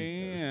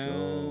 Yeah. Let's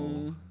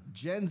go.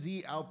 Gen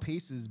Z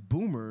outpaces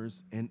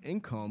boomers in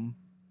income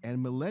and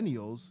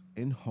millennials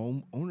in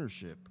home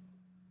ownership.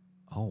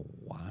 Oh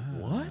wow!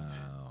 What?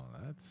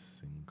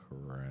 That's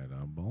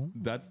incredible.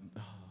 That's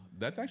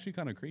actually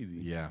kind of crazy.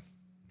 Yeah.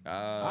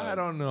 I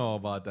don't know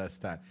about that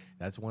stat.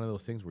 That's one of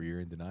those things where you're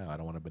in denial. I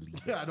don't want to believe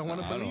it. I don't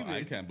want to believe I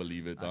it. can't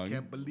believe it, dog.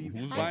 can't believe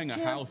Who's it. buying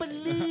a house?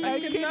 I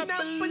cannot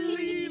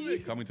believe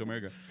it. Coming to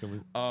America.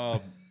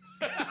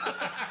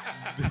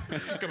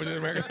 Coming to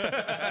America.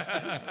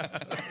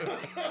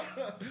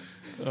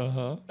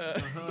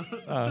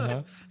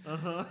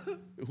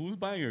 Who's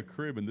buying a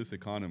crib in this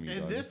economy?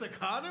 In dog? this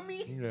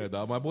economy? Yeah,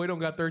 dog. My boy don't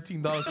got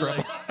 $13 for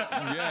a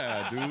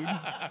Yeah,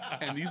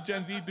 dude. And these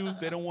Gen Z dudes,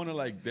 they don't want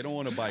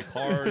to buy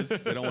cars.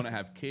 They don't want to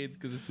have kids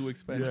because it's too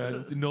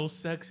expensive. no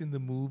sex in the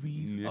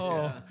movies. Yeah.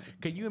 Oh,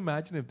 can you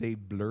imagine if they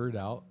blurred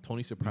out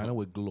Tony Soprano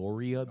with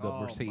Gloria, the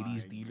Oh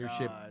Mercedes my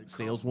dealership God, come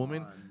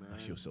saleswoman? on, Oh, man.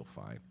 she was so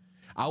fine.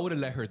 I would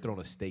have let her throw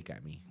a steak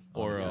at me.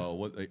 Or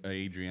honestly.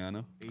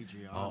 Adriana.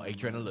 Adriana. Oh,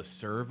 Adriana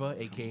Lacerva,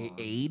 aka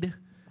Aid.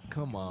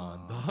 Come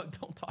on, dog.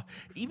 Don't talk.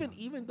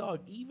 Even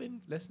dog.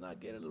 Even let's not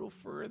get a little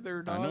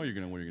further, dog. I know what you're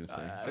gonna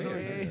say. Say know what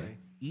you're it. gonna say.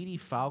 Edie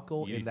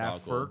Falco Edie in that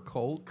Falco. fur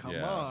coat. Come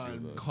Yeah, she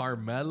was on.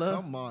 Carmela.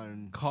 Come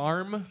on.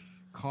 Carm.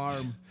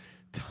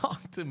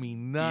 Talk to me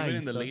nice. Even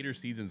in the dog. later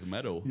seasons,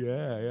 Meadow.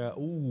 Yeah.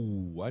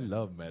 Ooh, I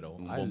love metal.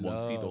 I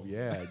Bomboncito. love,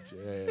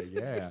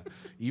 yeah.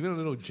 Even a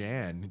little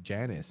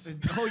Janice.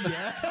 Oh,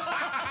 yeah?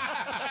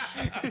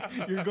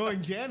 You're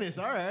going Janice.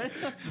 All right.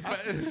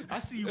 I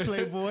see you,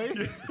 Playboy.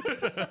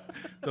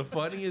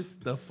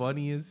 The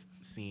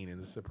funniest scene in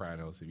The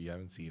Sopranos, if you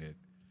haven't seen it,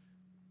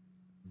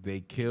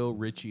 they kill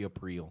Richie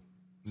Aprile.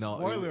 No,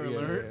 Spoiler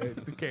alert.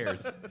 Who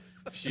cares?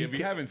 If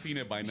you haven't seen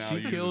it by now, She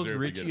you kills deserve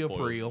Richie to get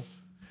spoiled. Aprile,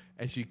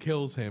 and she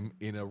kills him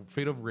in a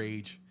fit of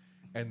rage.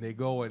 And they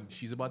go, and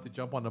she's about to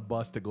jump on the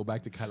bus to go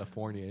back to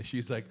California. And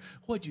she's like,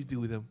 "What'd you do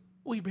with him?"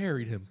 "We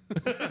buried him."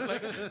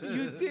 Like,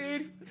 you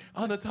did?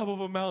 On the top of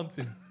a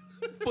mountain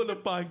full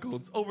of pine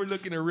cones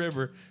overlooking a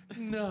river.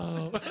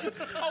 No.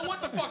 Oh,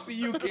 what the fuck do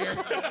you care?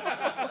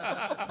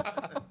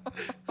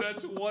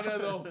 That's one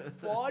of the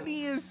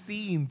funniest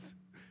scenes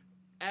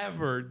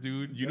ever,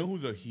 dude. You know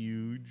who's a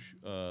huge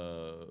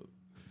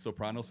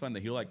Sopranos fan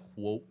that he'll like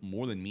quote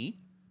more than me?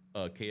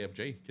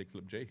 KFJ,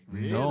 Kickflip J.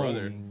 No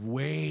Brother.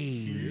 way.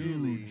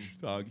 Huge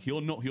dog.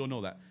 He'll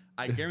know that.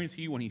 I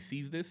guarantee you when he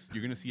sees this,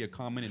 you're gonna see a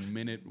comment in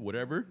minute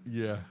whatever,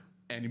 Yeah.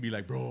 and he'll be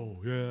like,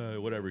 "Bro, yeah,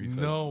 whatever." He says.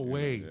 No Yeah,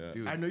 way, yeah.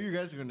 dude. I know you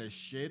guys are going to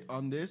shit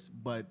on this,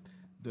 but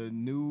the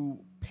new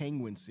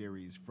Penguin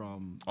series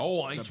from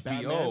Oh, on the HBO.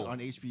 Batman on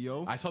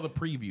HBO. I saw the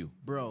preview.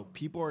 Bro,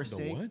 people are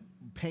saying what?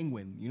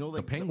 Penguin. You know,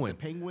 like Penguin. The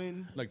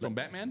Penguin. Like from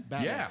Batman.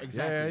 Batman. Yeah,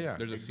 exactly. yeah.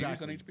 There's a series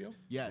Exactly. on HBO.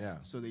 Yes. Yeah.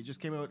 So they just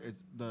came out.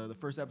 It's the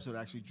first episode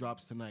actually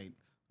drops tonight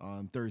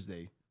on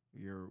Thursday.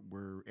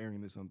 We're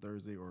airing this on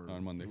Thursday or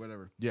On Monday.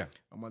 whatever. Yeah.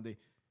 On Monday.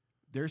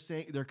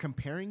 They're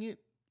comparing it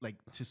like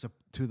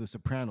to the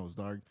Sopranos,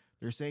 dog.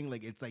 They're saying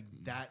like it's like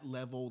that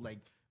level, like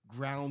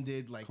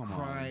grounded, like Come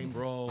crime, on,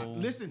 bro.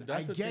 Listen,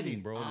 That's I the get thing,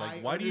 it, bro. Like, I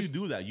why do you underst-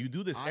 do that? You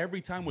do this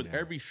every time with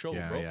every show,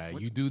 Yeah, bro. yeah.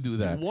 You do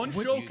that. One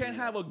What show you- can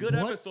have a good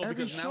what episode every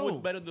because now it's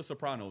show? better than The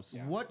Sopranos.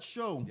 What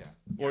show? Yeah.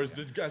 Or is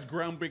this as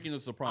groundbreaking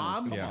as The Sopranos?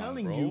 I'm Come on,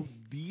 telling bro. you,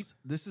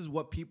 this is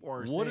what people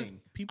are What is-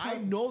 saying. people I are-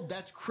 know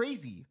that's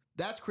crazy.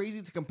 That's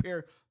crazy to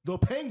compare the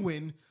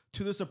Penguin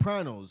to the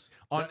Sopranos.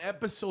 On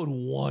episode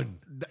 1.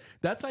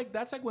 That's like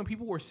when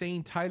people were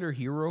saying Tyler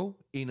Hero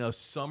in a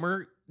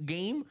summer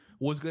game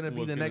was gonna be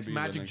Was the gonna next be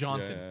Magic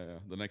Johnson. Yeah.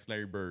 The next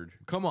Larry Bird.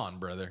 Come on,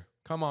 brother.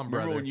 Come on,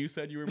 Remember brother. when you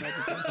said you were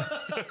Magic Johnson?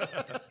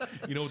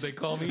 You know what they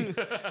call me?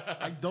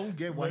 I don't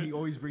get why he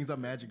always brings up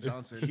Magic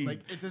Johnson.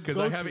 Like it's his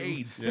Because go-to. I have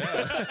AIDS.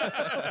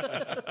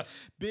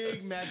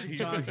 Big Magic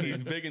Johnson.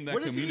 He's big in that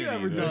What has community. he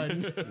ever right?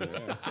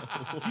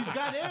 done? He's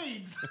got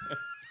AIDS.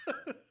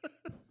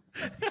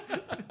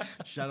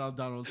 Shout out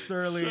Donald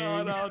Sterling.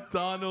 Shout out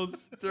Donald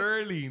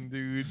Sterling,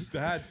 dude.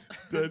 That's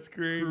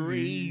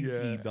crazy.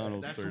 Yeah.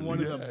 Donald That's Sterling.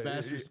 one of the Yeah,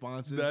 best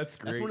responses. that's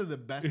That's great. one of the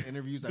best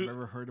interviews I've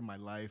ever heard in my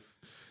life.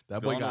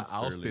 That boy Donald got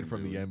ousted Sterling,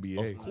 from the dude.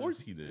 NBA. Of course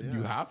he did.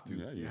 You have to.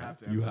 Yeah, you have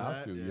to. to. You After have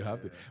that, to. yeah, You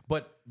have to. yeah.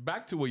 But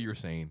back to what you're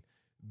saying.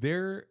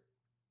 They're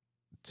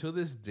to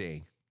this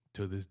day,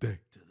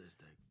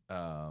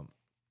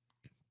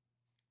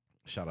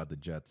 shout out the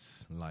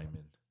Jets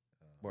lineman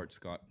Bart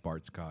Scott.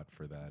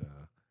 For that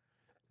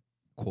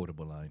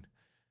quotable line.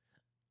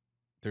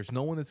 There's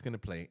no one that's going to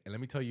play. And let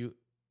me tell you,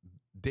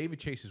 David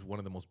Chase is one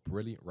of the most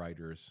brilliant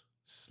writers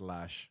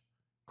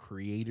 /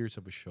 creators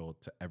of a show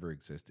to ever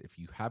exist. If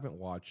you haven't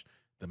watched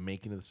The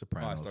Making of the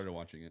Sopranos, I started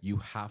watching it. You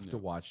have to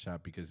watch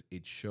that because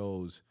it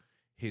shows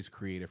his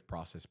creative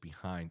process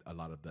behind a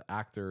lot of the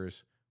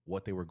actors,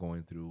 what they were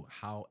going through,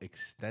 how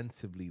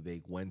extensively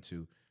they went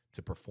to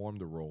perform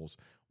the roles,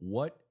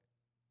 what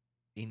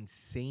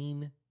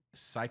insane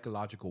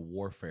psychological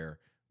warfare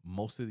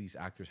most of these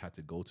actors had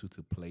to go to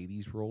play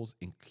these roles,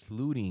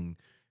 including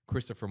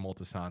Christopher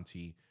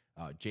Moltisanti,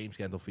 James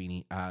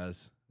Gandolfini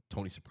as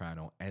Tony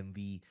Soprano, and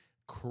the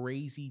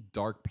crazy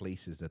dark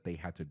places that they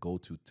had to go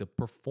to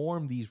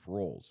perform these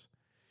roles.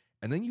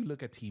 And then you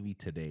look at TV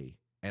today,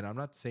 and I'm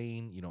not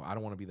saying, I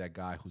don't want to be that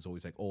guy who's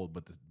always like, oh,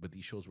 but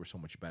these shows were so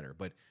much better.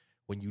 But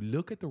when you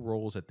look at the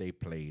roles that they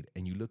played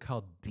and you look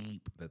how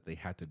deep that they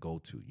had to go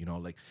to,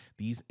 like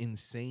these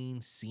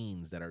insane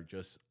scenes that are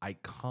just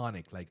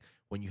iconic, like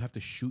when you have to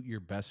shoot your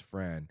best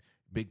friend,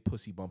 Big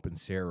Pussy Bumpin'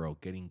 Sarah,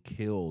 getting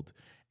killed,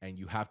 and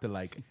you have to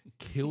like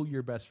kill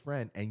your best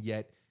friend, and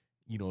yet,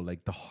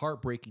 like the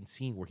heartbreaking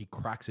scene where he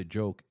cracks a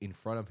joke in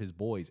front of his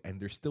boys, and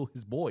they're still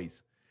his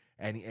boys,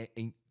 and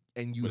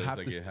you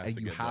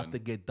have to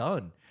get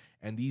done,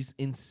 and these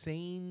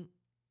insane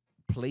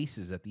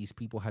places that these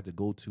people had to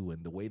go to,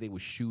 and the way they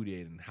would shoot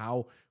it, and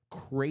how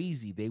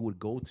crazy they would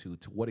go to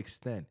what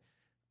extent.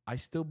 I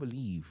still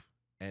believe,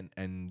 and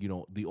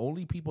the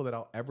only people that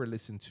I'll ever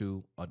listen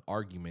to an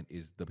argument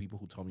is the people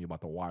who tell me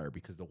about The Wire,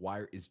 because The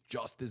Wire is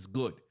just as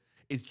good.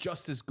 It's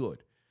just as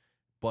good.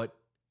 But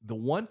the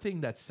one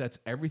thing that sets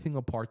everything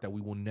apart that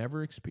we will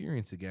never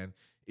experience again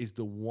is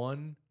the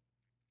one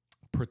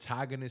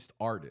protagonist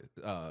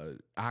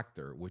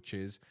actor, which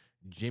is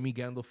Jimmy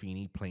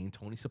Gandolfini playing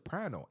Tony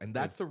Soprano, and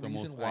that's the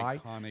reason why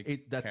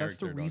that's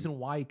the reason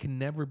why it can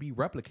never be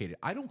replicated.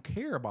 I don't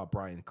care about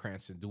Bryan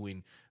Cranston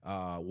doing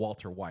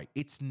Walter White.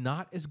 It's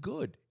not as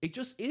good. It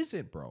just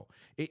isn't, bro.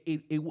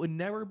 It would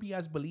never be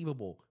as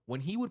believable when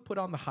he would put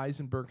on the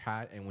Heisenberg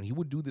hat and when he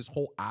would do this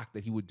whole act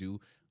that he would do.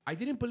 I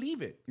didn't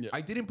believe it. Yeah.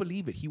 I didn't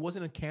believe it. He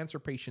wasn't a cancer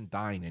patient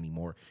dying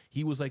anymore.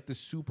 He was like the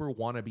super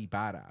wannabe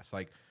badass.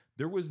 Like,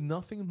 there was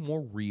nothing more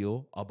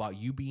real about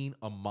you being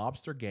a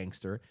mobster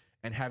gangster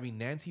and having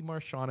Nancy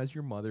Marchand as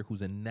your mother,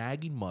 who's a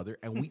nagging mother,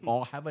 and we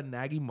all have a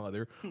nagging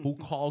mother who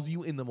calls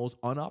you in the most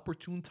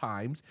unopportune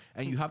times,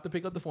 and you have to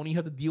pick up the phone, and you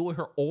have to deal with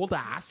her old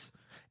ass.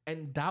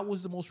 And that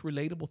was the most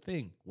relatable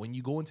thing. When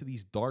you go into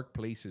these dark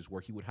places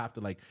where he would have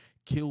to like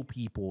kill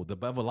people, the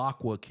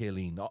Bevilacqua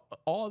killing,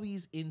 all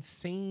these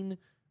insane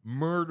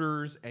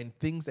murders and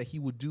things that he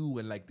would do,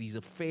 and like these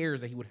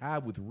affairs that he would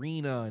have with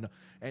Rena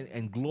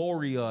and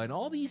Gloria, and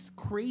all these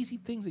crazy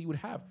things that you would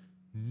have.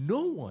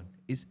 No one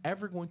is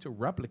ever going to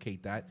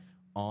replicate that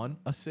on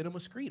a cinema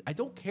screen. I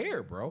don't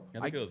care, bro. He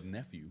had to kill his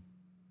nephew.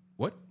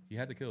 What? He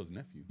had to kill his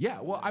nephew.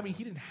 Yeah, well, I mean,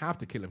 he didn't have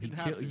to kill him.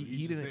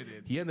 He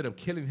didn't. He ended up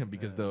killing him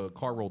because the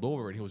car rolled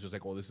over, and he was just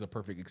like, "Oh, this is a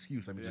perfect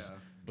excuse. Let me just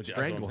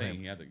strangle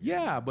him."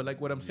 But like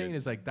what I'm saying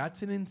is like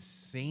that's an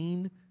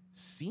insane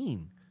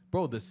scene.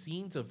 Bro, the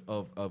scenes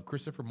of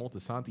Christopher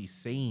Moltisanti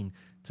saying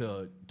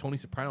to Tony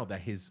Soprano that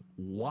his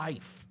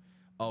wife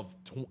of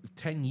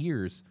 10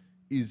 years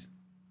is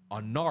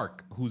a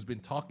narc who's been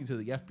talking to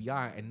the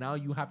FBI, and now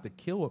you have to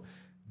kill him.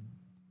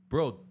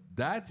 Bro,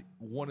 that's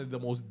one of the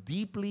most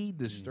deeply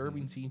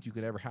disturbing scenes you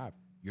could ever have.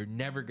 You're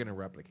never going to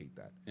replicate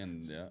that.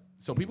 And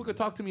So people could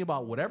talk to me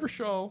about whatever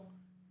show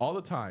all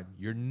the time.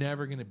 You're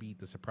never going to beat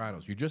The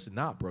Sopranos. You're just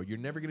not, bro. You're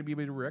never going to be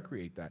able to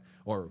recreate that,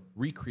 or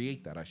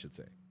recreate that, I should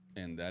say.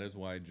 And that is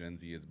why Gen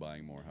Z is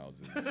buying more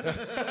houses. Put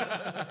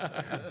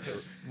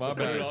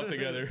it all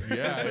together.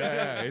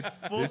 Yeah.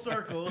 It's full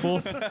circle. Full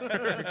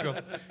circle.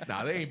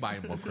 Nah, they ain't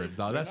buying more cribs.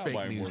 No, that's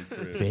fake news.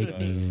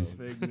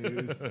 Fake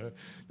news.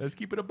 Let's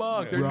keep it a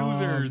buck. They're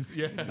losers.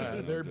 Yeah,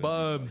 they're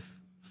bums.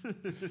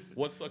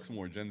 What sucks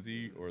more, Gen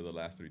Z or the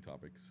last three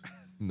topics?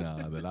 No,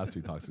 the last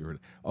three topics were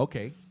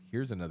okay.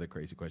 Here's another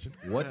crazy question.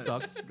 What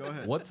sucks? Go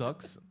ahead. What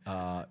sucks?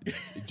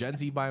 Gen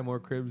Z buying more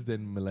cribs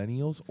than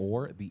millennials,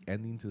 or the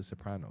ending to The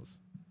Sopranos?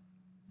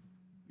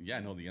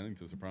 Yeah, no, the ending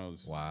to The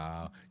Sopranos.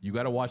 Wow, you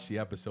got to watch the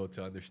episode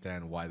to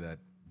understand why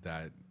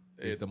that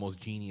is the most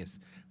genius.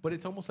 But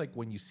it's almost like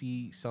when you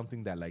see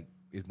something that like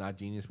is not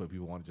genius, but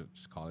people want to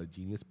just call it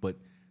genius. But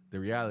the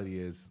reality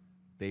is,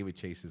 David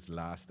Chase's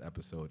last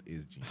episode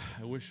is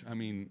genius.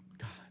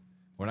 God,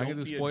 we're not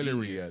gonna do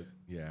spoilery yet.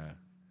 Yeah.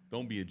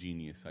 Don't be a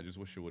genius. I just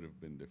wish it would have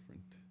been different.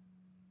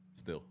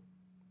 Still,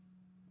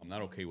 I'm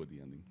not okay with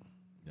the ending.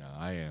 Yeah,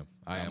 I am.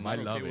 I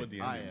love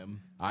it. I am.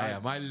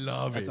 I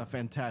love it. It's a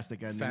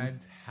fantastic ending.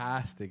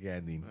 Fantastic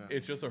ending. Yeah.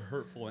 It's just a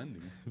hurtful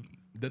ending.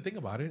 The thing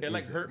about it, it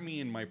like hurt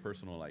me in my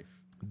personal life.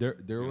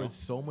 There was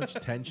so much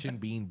tension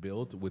being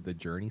built with the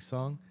Journey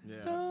song.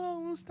 Yeah.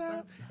 Don't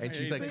stop. And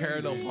she's like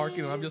parallel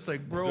parking, and I'm just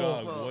like, bro,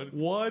 Dog,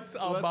 what's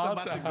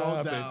about to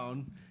go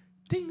down?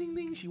 Ding, ding,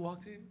 ding. She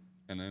walks in.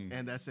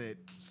 and that's it.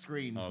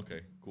 Screen. Oh,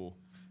 okay, cool.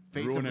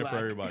 Fade Ruin to it for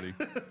black. everybody.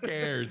 Who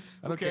cares?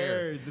 I don't Who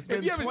cares? care. It's been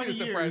If you haven't 20 seen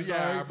The years, Sopranos,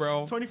 yeah, dog.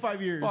 bro.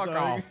 25 years, Fuck dog.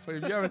 off.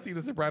 If you haven't seen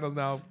The Sopranos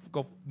now,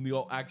 go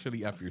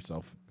actually F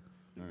yourself.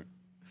 All right.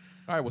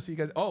 All right, we'll see you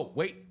guys. Oh,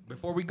 wait.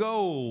 Before we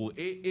go,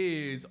 it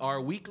is our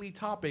weekly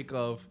topic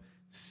of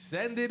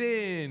send it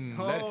in.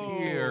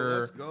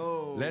 Let's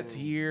go. Let's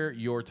hear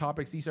your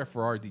topics. These are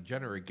for our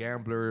degenerate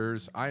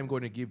gamblers. I'm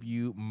going to give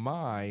you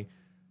my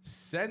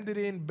send it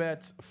in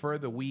bets for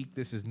the week.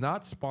 This is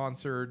not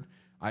sponsored.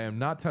 I am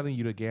not telling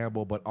you to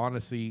gamble, but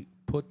honestly,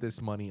 put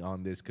this money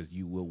on this because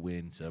you will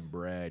win some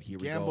bread. Here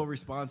we go. Gamble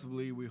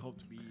responsibly. We hope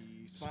to be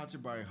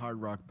sponsored by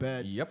Hard Rock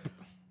Bet. Yep.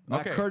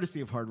 Not Okay.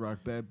 courtesy of Hard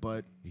Rock Bet,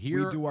 but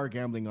Here- we do our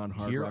gambling on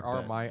Hard Here Rock are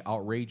Bet. my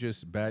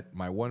outrageous bet,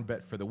 my one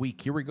bet for the week.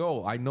 Here we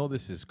go. I know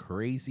this is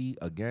crazy.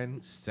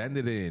 Again, send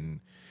it in.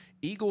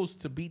 Eagles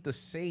to beat the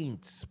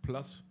Saints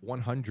plus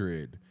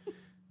 100.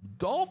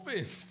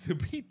 Dolphins to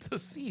beat the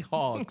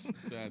Seahawks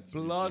That's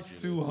plus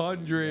ridiculous.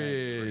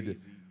 200. That's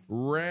crazy.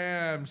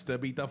 Rams to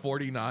beat the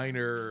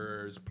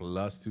 49ers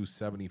plus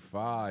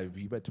 275.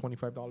 You bet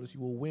 $25, you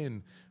will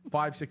win.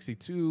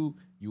 562.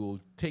 You will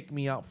take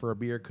me out for a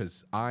beer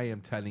because I am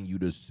telling you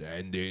to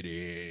send it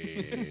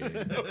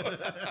in.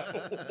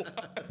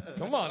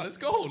 Come on, let's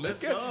go. Let's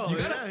get. go. You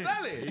gotta Yeah.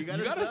 sell it. You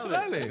gotta sell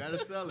sell it. it. You gotta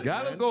sell it,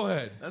 Gotta man. go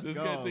ahead. Let's This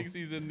go. guy thinks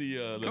he's in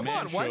the Come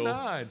man on, why show.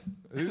 not?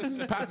 This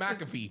is Pat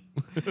McAfee.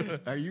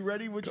 Are you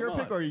ready with Come your on.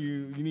 pick, or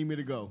you need me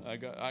to go?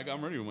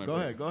 I'm ready with my Go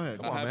pick. ahead. Go ahead.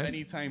 I on, have man.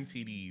 anytime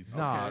TDs.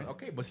 Nah,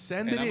 okay, but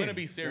send And it I'm in. gonna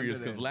be serious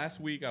Send it because in. last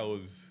week I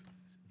was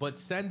But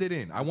send it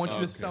in. I want you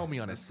to Okay. sell me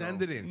on it.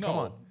 Send it in. no. Come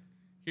on.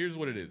 Here's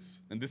what it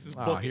is, and this is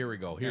Ah, book it. here we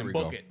go. Here and we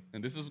book go. it,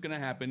 and this is gonna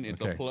happen.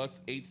 It's Okay. a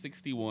plus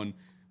 861.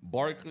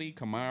 Barkley,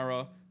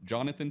 Kamara,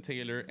 Jonathan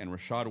Taylor, and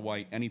Rashad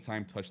White.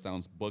 Anytime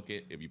touchdowns, book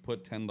it. If you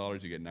put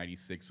 $10, you get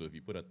 96. So if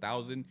you put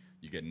 1,000,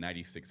 you get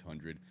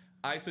 9,600.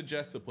 I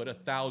suggest to put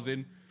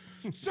 1,000.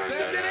 Send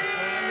it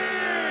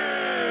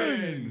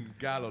in.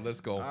 Gallo,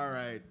 let's go. All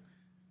right.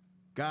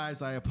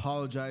 Guys, I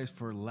apologize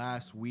for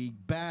last week.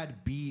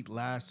 Bad beat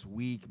last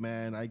week,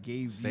 man. I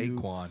gave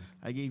Saquon.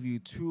 you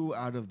 2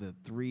 out of the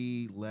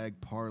 3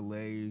 leg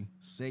parlay.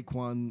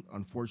 Saquon,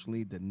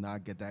 unfortunately, did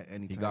not get that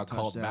anytime He got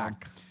called touchdown.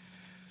 back.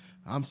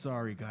 I'm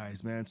sorry,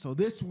 guys, man. So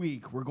this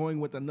week, we're going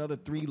with another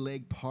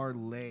 3-leg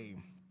parlay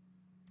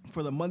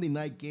for the Monday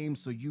night game.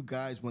 So you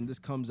guys, when this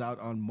comes out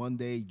on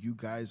Monday, you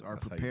guys are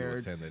That's how you do it.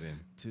 prepared Send it in.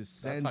 to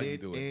send how you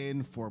it do it.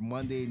 in for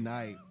Monday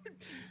night.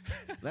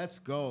 Let's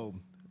go.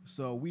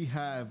 So we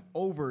have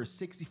over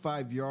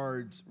 65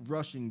 yards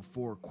rushing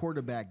for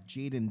quarterback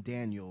Jaden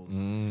Daniels.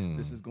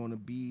 This is going to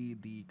be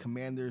the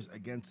Commanders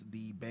against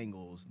the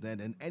Bengals. Then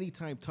an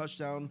anytime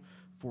touchdown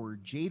for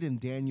Jaden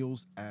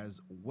Daniels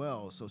as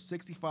well. So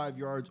 65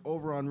 yards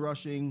over on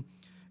rushing,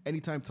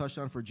 anytime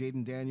touchdown for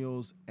Jaden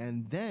Daniels.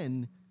 And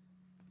then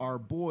our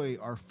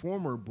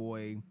former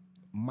boy,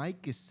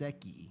 Mike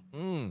Gesicki,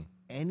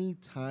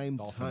 anytime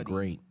Dolphin tutty.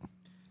 great.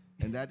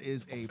 And that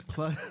is a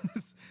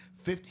plus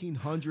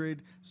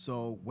 1,500.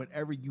 So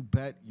whenever you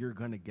bet, you're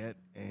going to get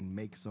and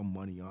make some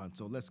money on.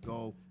 So let's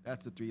go.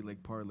 That's a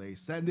 3-leg parlay.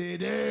 Send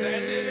it in.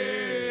 Send it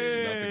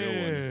in. That's a good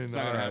one. It's not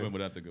All gonna right. happen, but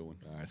that's a good one.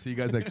 All right. See you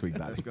guys next week.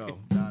 Dale. Let's go.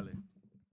 Dale.